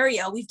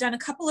Ontario, we've done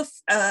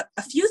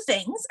a few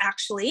things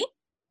actually.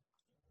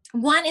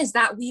 One is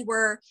that we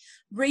were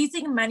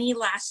raising money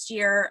last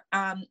year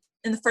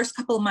in the first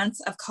couple of months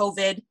of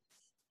COVID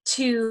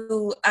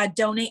to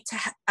donate to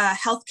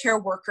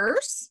healthcare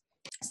workers.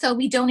 So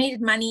we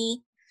donated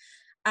money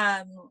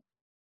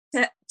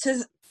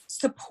to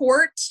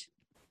support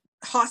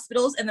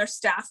hospitals and their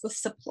staff with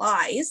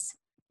supplies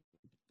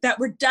that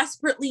were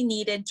desperately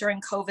needed during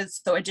COVID.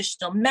 So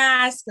additional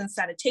masks and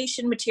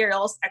sanitation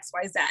materials,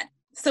 XYZ.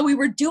 So we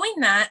were doing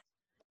that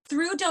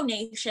through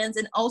donations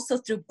and also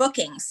through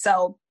bookings.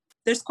 So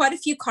there's quite a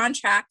few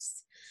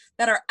contracts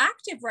that are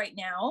active right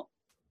now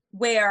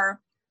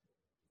where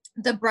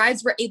the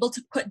brides were able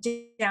to put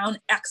down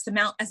X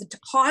amount as a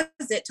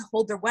deposit to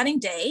hold their wedding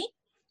day.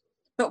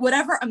 but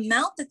whatever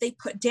amount that they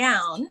put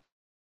down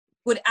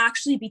would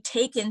actually be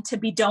taken to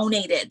be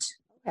donated.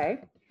 Okay.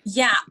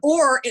 Yeah,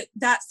 or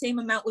that same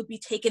amount would be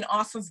taken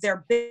off of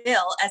their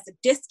bill as a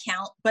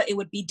discount, but it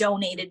would be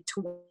donated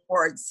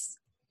towards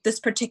this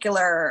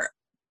particular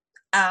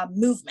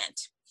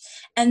movement.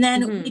 And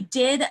then we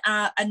did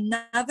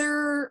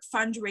another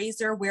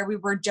fundraiser where we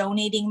were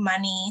donating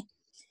money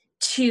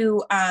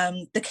to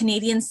the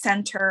Canadian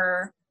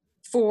Center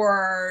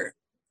for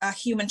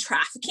Human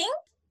Trafficking.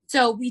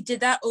 So we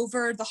did that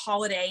over the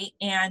holiday,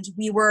 and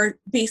we were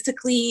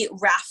basically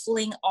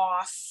raffling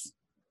off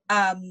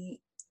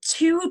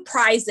 2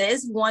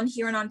 prizes, one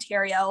here in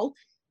Ontario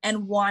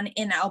and one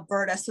in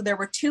Alberta. So there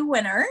were 2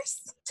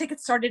 winners.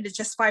 Tickets started at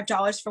just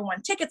 $5 for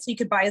one ticket, so you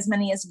could buy as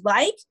many as you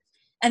like.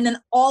 And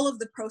then all of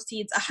the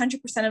proceeds,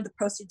 100% of the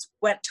proceeds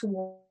went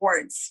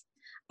towards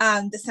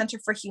the Center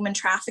for Human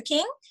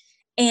Trafficking.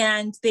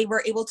 And they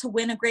were able to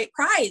win a great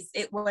prize.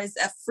 It was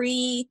a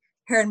free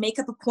hair and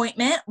makeup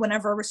appointment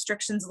whenever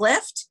restrictions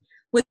lift,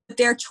 with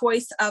their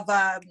choice of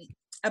a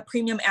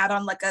premium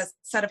add-on, like a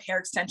set of hair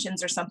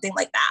extensions or something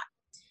like that,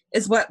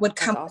 is what would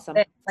come. That's awesome.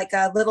 With it, like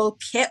a little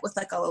kit with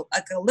like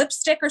a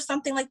lipstick or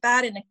something like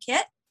that in a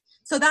kit.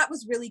 So that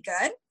was really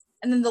good.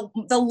 And then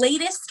the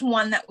latest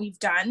one that we've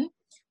done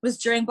was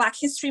during Black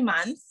History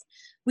Month.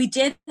 We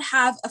did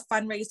have a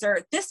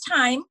fundraiser. This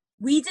time,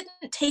 we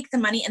didn't take the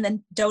money and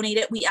then donate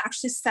it. We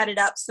actually set it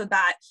up so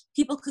that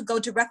people could go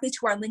directly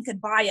to our link in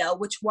bio,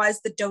 which was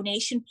the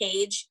donation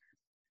page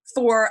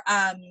for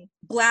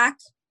Black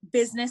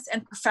Business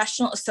and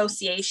Professional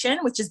Association,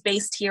 which is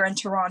based here in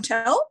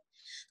Toronto.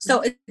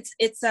 So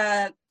it's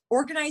a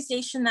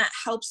organization that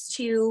helps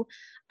to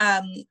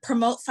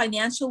promote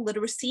financial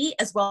literacy,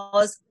 as well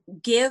as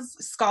give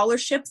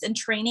scholarships and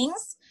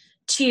trainings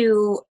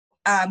to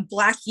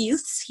Black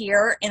youths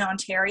here in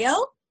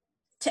Ontario,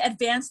 to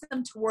advance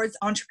them towards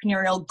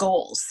entrepreneurial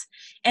goals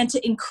and to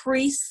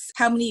increase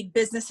how many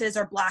businesses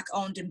are Black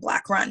owned and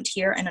Black run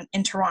here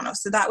in Toronto.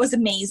 So that was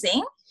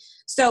amazing.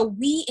 So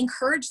we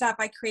encouraged that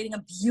by creating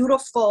a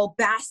beautiful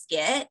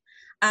basket.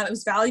 It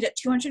was valued at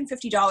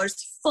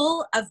 $250,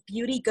 full of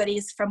beauty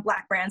goodies from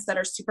Black brands that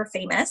are super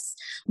famous.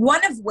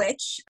 One of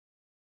which,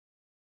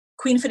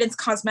 Queenfidence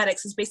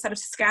Cosmetics, is based out of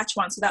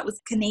Saskatchewan, so that was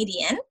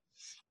Canadian.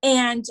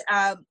 And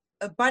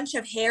a bunch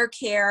of hair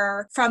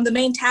care from the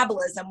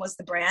Metabolism was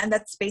the brand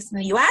that's based in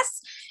the US.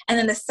 And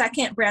then the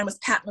second brand was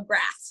Pat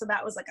McGrath. So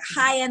that was like a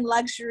high-end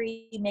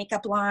luxury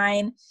makeup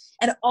line.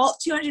 And all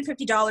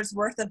 $250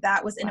 worth of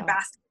that was in a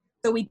basket.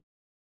 So we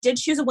did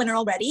choose a winner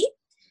already.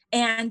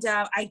 And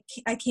I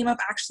came up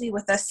actually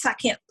with a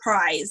second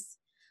prize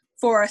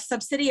for a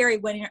subsidiary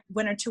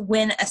winner to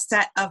win a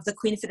set of the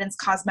Queenfidence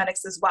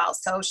Cosmetics as well.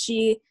 So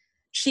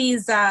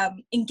she's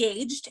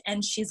engaged,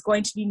 and she's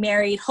going to be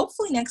married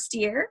hopefully next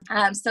year.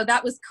 So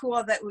that was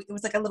cool. That it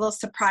was like a little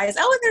surprise.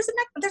 Oh, and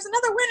there's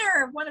another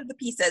winner of one of the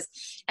pieces.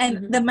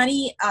 And the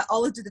money,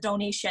 all of the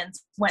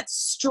donations went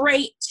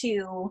straight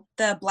to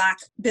the Black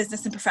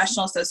Business and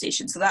Professional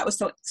Association. So that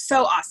was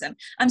so awesome.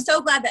 I'm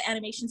so glad that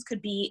Animations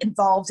could be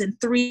involved in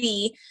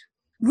 3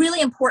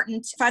 really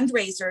important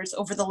fundraisers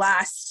over the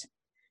last,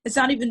 it's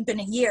not even been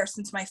a year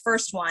since my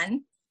first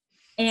one.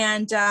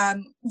 And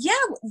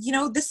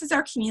this is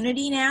our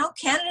community now.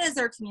 Canada is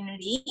our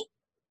community,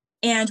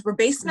 and we're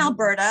based in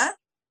Alberta,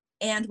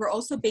 and we're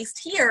also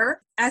based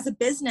here as a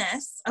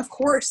business. Of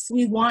course,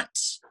 we want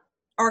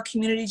our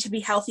community to be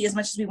healthy as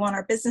much as we want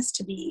our business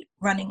to be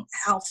running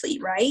healthy,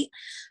 right?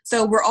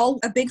 So we're all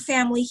a big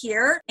family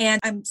here, and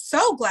I'm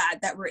so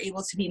glad that we're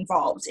able to be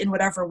involved in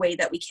whatever way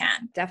that we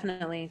can.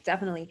 Definitely.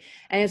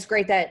 And it's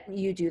great that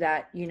you do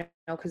that,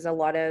 because a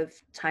lot of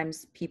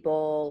times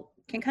people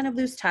can kind of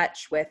lose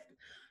touch with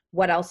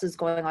what else is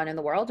going on in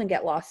the world and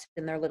get lost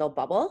in their little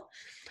bubble.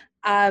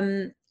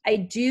 I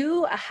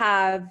do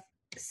have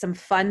some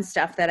fun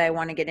stuff that I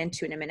want to get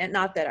into in a minute.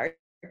 Not that our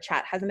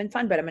chat hasn't been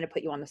fun, but I'm going to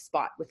put you on the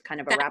spot with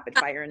kind of a rapid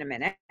fire in a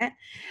minute.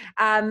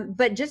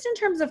 But just in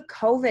terms of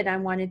COVID, I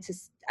wanted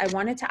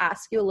to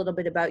ask you a little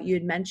bit about, you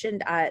had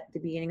mentioned at the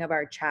beginning of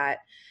our chat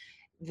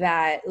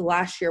that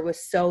last year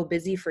was so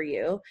busy for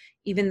you,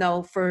 even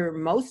though for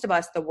most of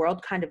us, the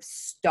world kind of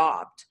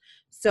stopped.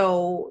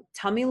 So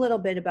tell me a little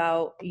bit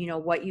about,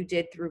 what you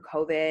did through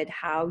COVID,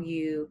 how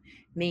you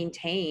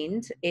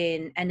maintained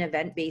in an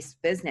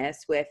event-based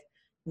business with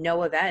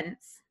no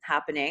events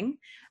happening,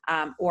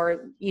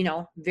 or,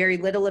 very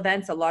little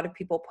events, a lot of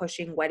people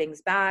pushing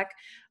weddings back.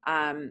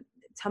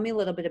 Tell me a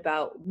little bit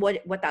about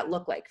what that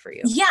looked like for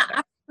you.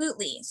 Yeah,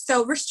 absolutely.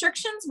 So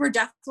restrictions were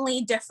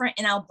definitely different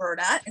in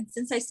Alberta. And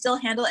since I still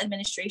handle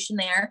administration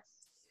there,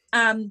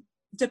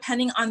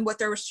 depending on what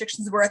their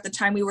restrictions were at the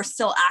time, we were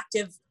still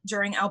active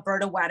during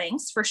Alberta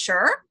weddings for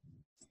sure.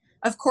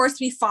 Of course,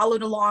 we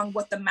followed along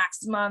what the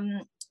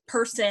maximum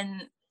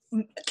person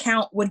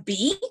count would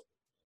be.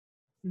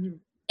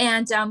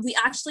 And we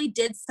actually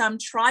did some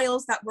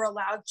trials that were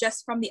allowed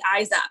just from the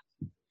eyes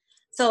up.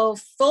 So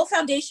full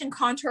foundation,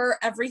 contour,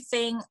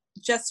 everything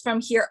just from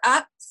here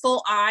up,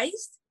 full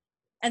eyes.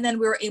 And then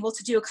we were able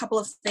to do a couple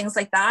of things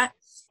like that.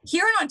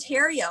 Here in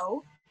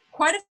Ontario,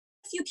 quite a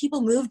few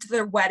people moved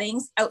their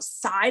weddings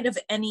outside of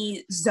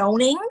any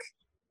zoning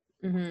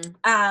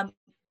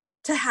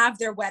to have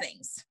their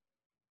weddings.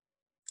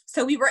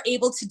 So we were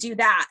able to do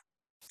that.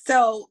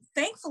 So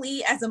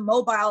thankfully, as a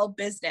mobile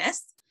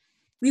business,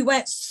 we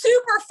went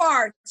super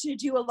far to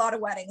do a lot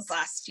of weddings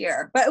last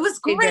year, but it was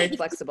great. Very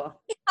flexible.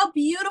 How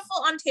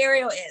beautiful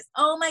Ontario is.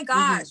 Oh my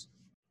gosh.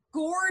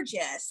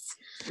 Gorgeous.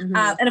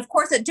 And of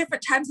course, at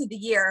different times of the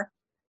year,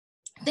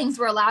 things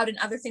were allowed and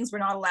other things were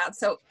not allowed.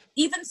 So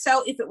even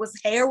so, if it was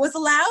hair was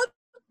allowed,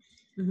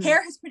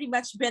 hair has pretty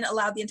much been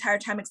allowed the entire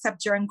time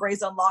except during gray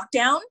zone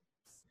lockdown.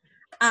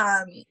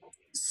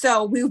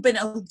 So we've been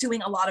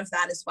doing a lot of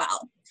that as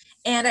well.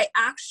 And I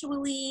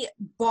actually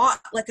bought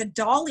like a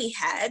dolly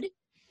head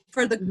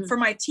for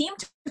my team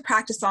to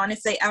practice on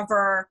if they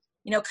ever,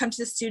 you know, come to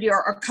the studio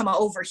or come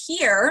over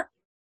here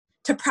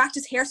to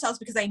practice hairstyles,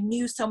 because I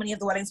knew so many of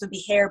the weddings would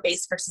be hair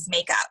based versus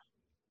makeup.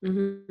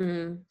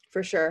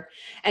 For sure.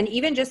 And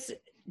even just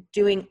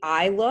doing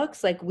eye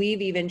looks, like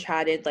we've even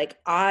chatted, like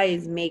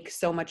eyes make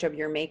so much of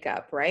your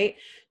makeup, right?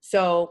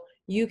 So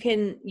you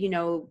can, you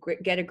know,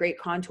 get a great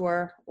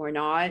contour or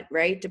not,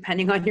 right?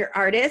 Depending on your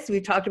artist.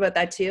 We've talked about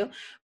that too.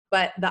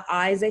 But the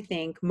eyes, I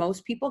think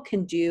most people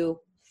can do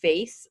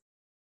face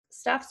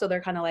stuff. So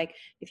they're kind of like,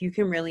 if you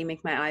can really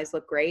make my eyes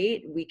look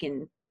great, we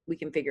can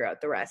figure out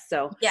the rest.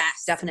 So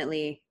yes,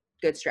 definitely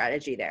good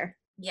strategy there.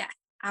 Yeah,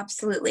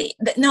 absolutely.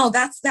 No,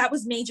 that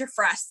was major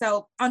for us.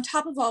 So on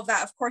top of all of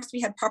that, of course,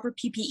 we had proper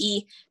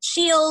PPE,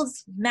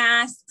 shields,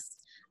 masks,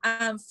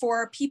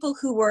 for people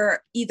who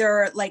were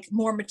either like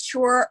more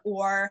mature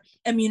or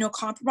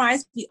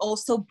immunocompromised. We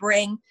also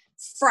bring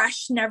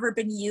fresh, never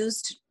been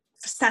used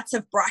sets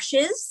of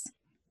brushes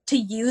to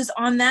use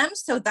on them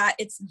so that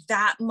it's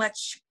that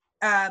much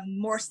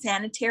more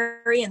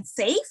sanitary and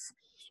safe.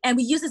 And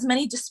we use as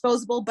many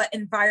disposable but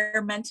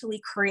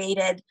environmentally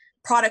created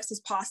products as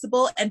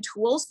possible and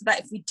tools so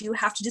that if we do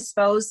have to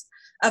dispose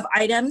of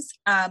items,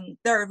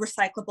 they're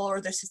recyclable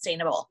or they're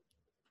sustainable.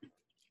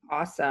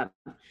 Awesome.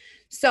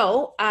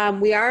 So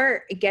we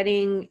are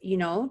getting, you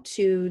know,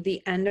 to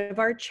the end of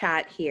our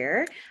chat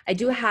here. I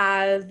do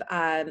have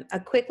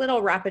a quick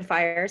little rapid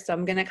fire. So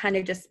I'm going to kind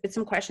of just spit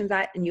some questions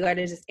out and you got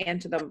to just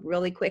answer them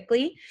really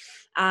quickly.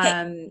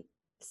 Okay.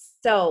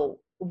 So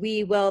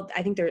we will,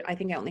 I think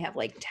I only have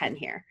like 10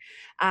 here.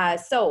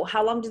 So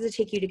how long does it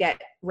take you to get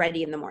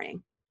ready in the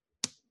morning?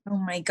 Oh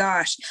my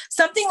gosh.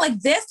 Something like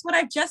this, what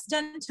I've just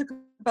done took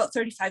about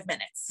 35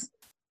 minutes.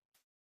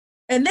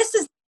 And this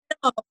is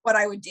what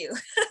I would do.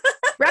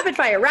 Rapid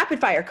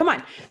fire. Come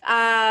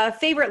on.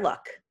 Favorite look?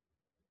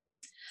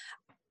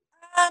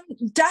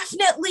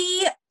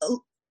 Definitely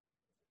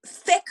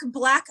thick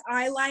black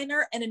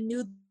eyeliner and a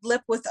nude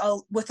lip with a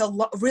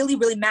really,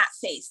 really matte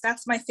face.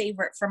 That's my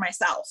favorite for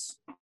myself.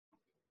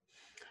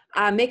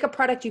 Makeup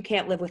product you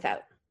can't live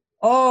without.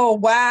 Oh,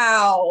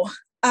 wow.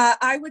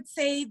 I would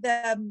say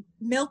the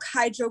Milk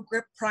Hydro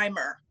Grip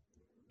Primer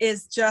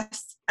is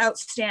just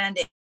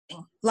outstanding.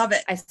 Love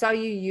it. I saw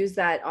you use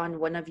that on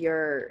one of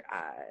your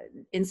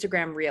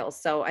Instagram reels,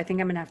 so I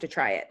think I'm gonna have to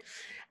try it.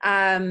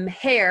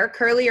 Hair,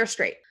 curly or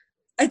straight?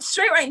 It's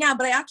straight right now,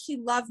 but I actually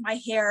love my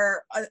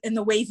hair in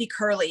the wavy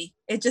curly.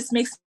 It just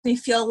makes me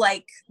feel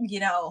like, you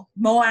know,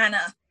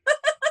 Moana.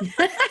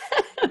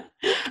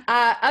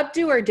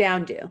 Updo or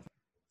downdo?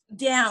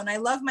 Down. I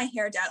love my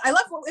hair down. I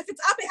love, if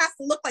it's up, it has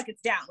to look like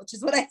it's down, which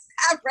is what I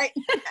have right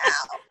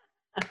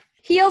now.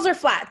 Heels or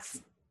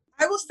flats?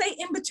 I will say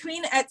in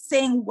between at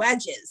saying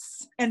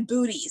wedges and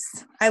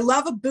booties. I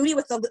love a booty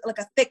with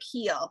a thick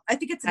heel. I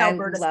think it's an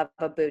Alberta. I love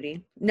a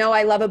booty. No,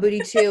 I love a booty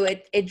too.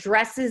 It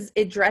dresses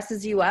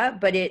you up,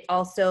 but it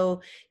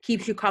also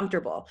keeps you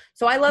comfortable.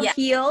 So I love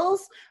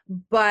heels,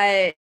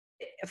 but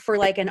for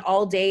like an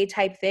all day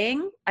type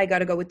thing, I got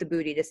to go with the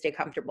booty to stay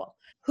comfortable.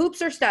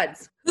 Hoops or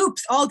studs?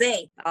 Hoops all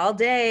day. All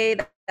day.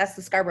 That's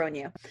the Scarborough in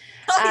you.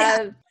 Oh,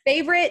 yeah.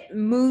 Favorite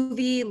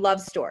movie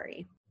love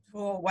story?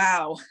 Oh,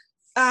 wow.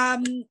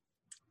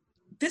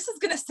 This is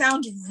going to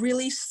sound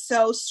really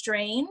so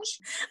strange.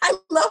 I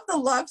love the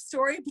love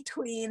story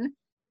between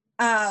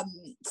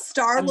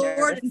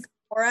Star-Lord and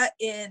Gamora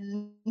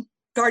in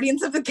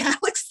Guardians of the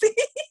Galaxy.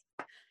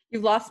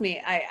 You've lost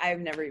me. I've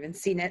never even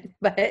seen it,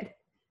 but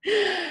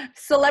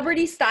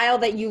celebrity style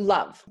that you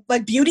love.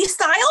 Like beauty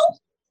style?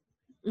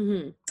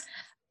 Mm-hmm.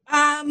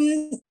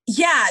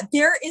 Yeah,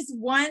 there is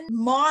one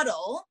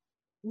model,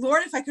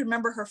 Lord, if I could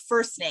remember her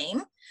first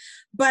name,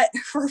 but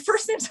her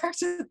first name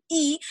starts with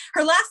E.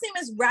 Her last name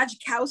is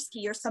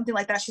Rajkowski or something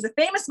like that. She's a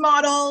famous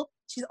model.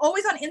 She's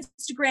always on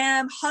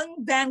Instagram. Hung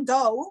Van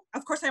Gogh,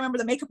 of course I remember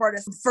the makeup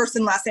artist first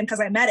and last name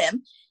because I met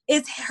him,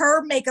 is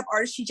her makeup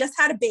artist. She just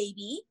had a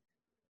baby.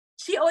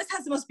 She always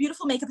has the most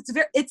beautiful makeup.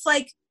 It's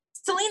like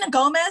Selena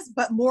Gomez,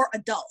 but more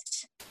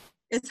adult.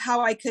 Is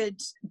how I could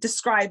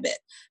describe it.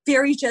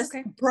 Very just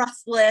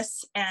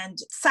breathless and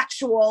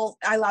sexual.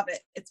 I love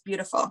it. It's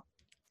beautiful.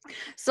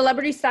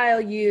 Celebrity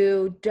style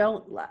you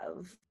don't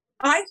love?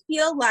 I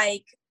feel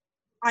like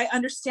I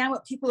understand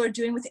what people are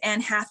doing with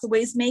Anne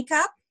Hathaway's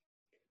makeup,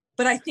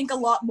 but I think a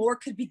lot more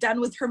could be done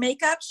with her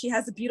makeup. She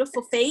has a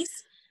beautiful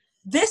face.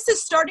 This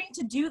is starting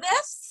to do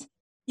this,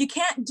 you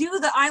can't do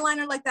the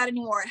eyeliner like that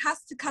anymore. It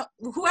has to come,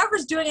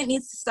 whoever's doing it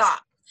needs to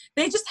stop.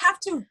 They just have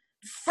to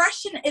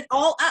freshen it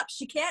all up.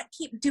 She can't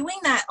keep doing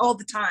that all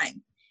the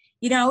time.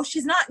 You know,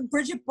 she's not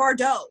Bridget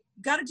Bardot.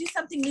 Got to do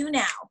something new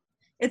now.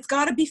 It's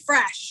got to be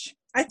fresh.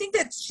 I think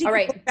that she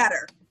could look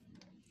better.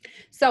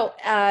 So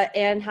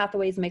Anne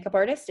Hathaway's makeup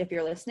artist, if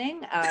you're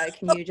listening,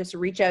 can you just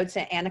reach out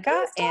to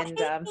Annika and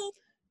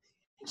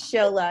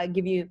she'll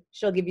give you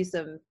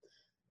some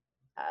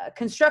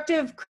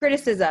constructive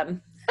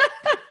criticism.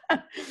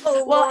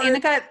 Oh, well, Lord.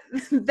 Annika,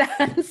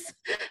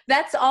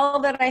 that's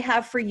all that I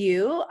have for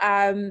you.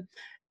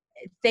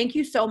 Thank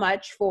you so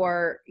much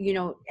for,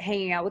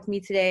 hanging out with me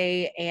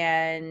today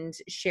and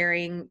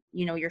sharing,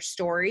 your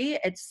story.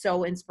 It's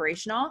so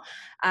inspirational.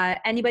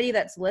 Anybody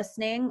that's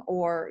listening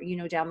or,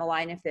 down the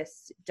line, if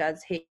this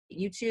does hit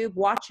YouTube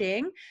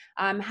watching,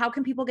 how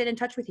can people get in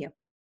touch with you?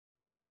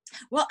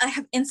 Well, I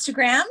have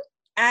Instagram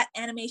at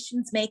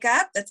Animations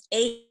Makeup. That's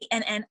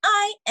ANNIMATIONS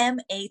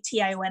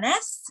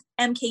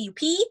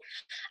MKUP.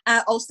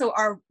 Also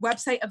our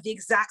website of the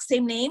exact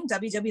same name,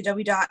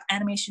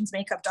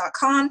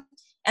 www.animationsmakeup.com.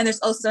 And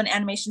there's also an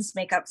Animations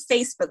Makeup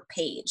Facebook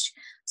page.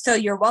 So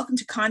you're welcome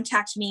to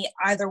contact me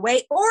either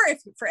way, or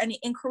if for any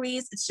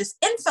inquiries, it's just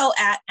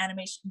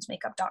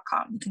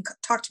info@animationsmakeup.com. You can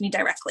talk to me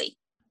directly.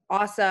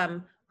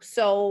 Awesome.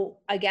 So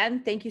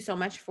again, thank you so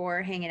much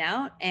for hanging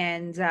out.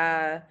 And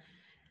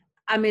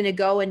I'm going to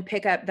go and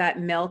pick up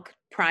that Milk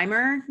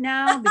primer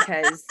now,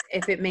 because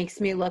if it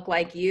makes me look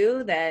like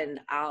you,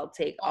 then I'll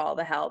take all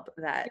the help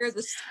that.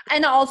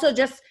 And also,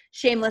 just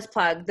shameless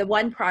plug, the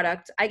one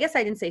product, I guess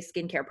I didn't say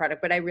skincare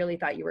product, but I really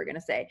thought you were going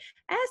to say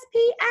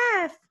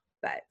SPF.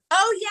 But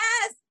oh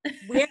yes,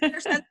 wear your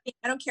sunscreen.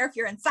 I don't care if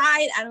you're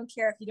inside. I don't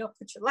care if you don't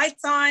put your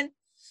lights on.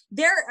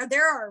 There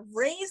are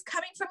rays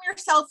coming from your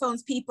cell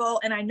phones, people,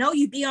 and I know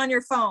you be on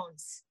your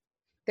phones.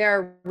 There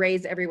are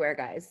rays everywhere,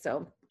 guys.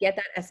 So get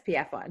that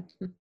SPF on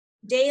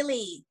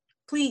daily,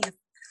 please.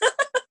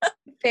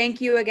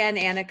 Thank you again,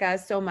 Annika,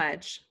 so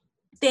much.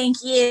 Thank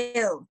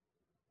you.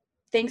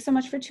 Thanks so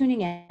much for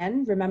tuning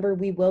in. Remember,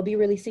 we will be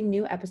releasing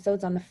new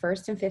episodes on the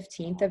 1st and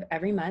 15th of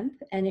every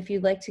month. And if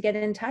you'd like to get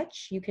in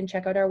touch, you can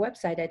check out our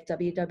website at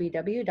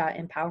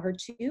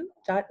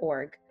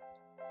www.empowerher2.org.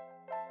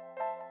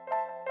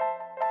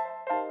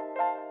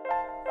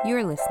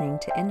 You're listening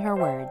to In Her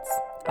Words,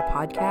 a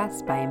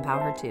podcast by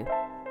Empower Her 2.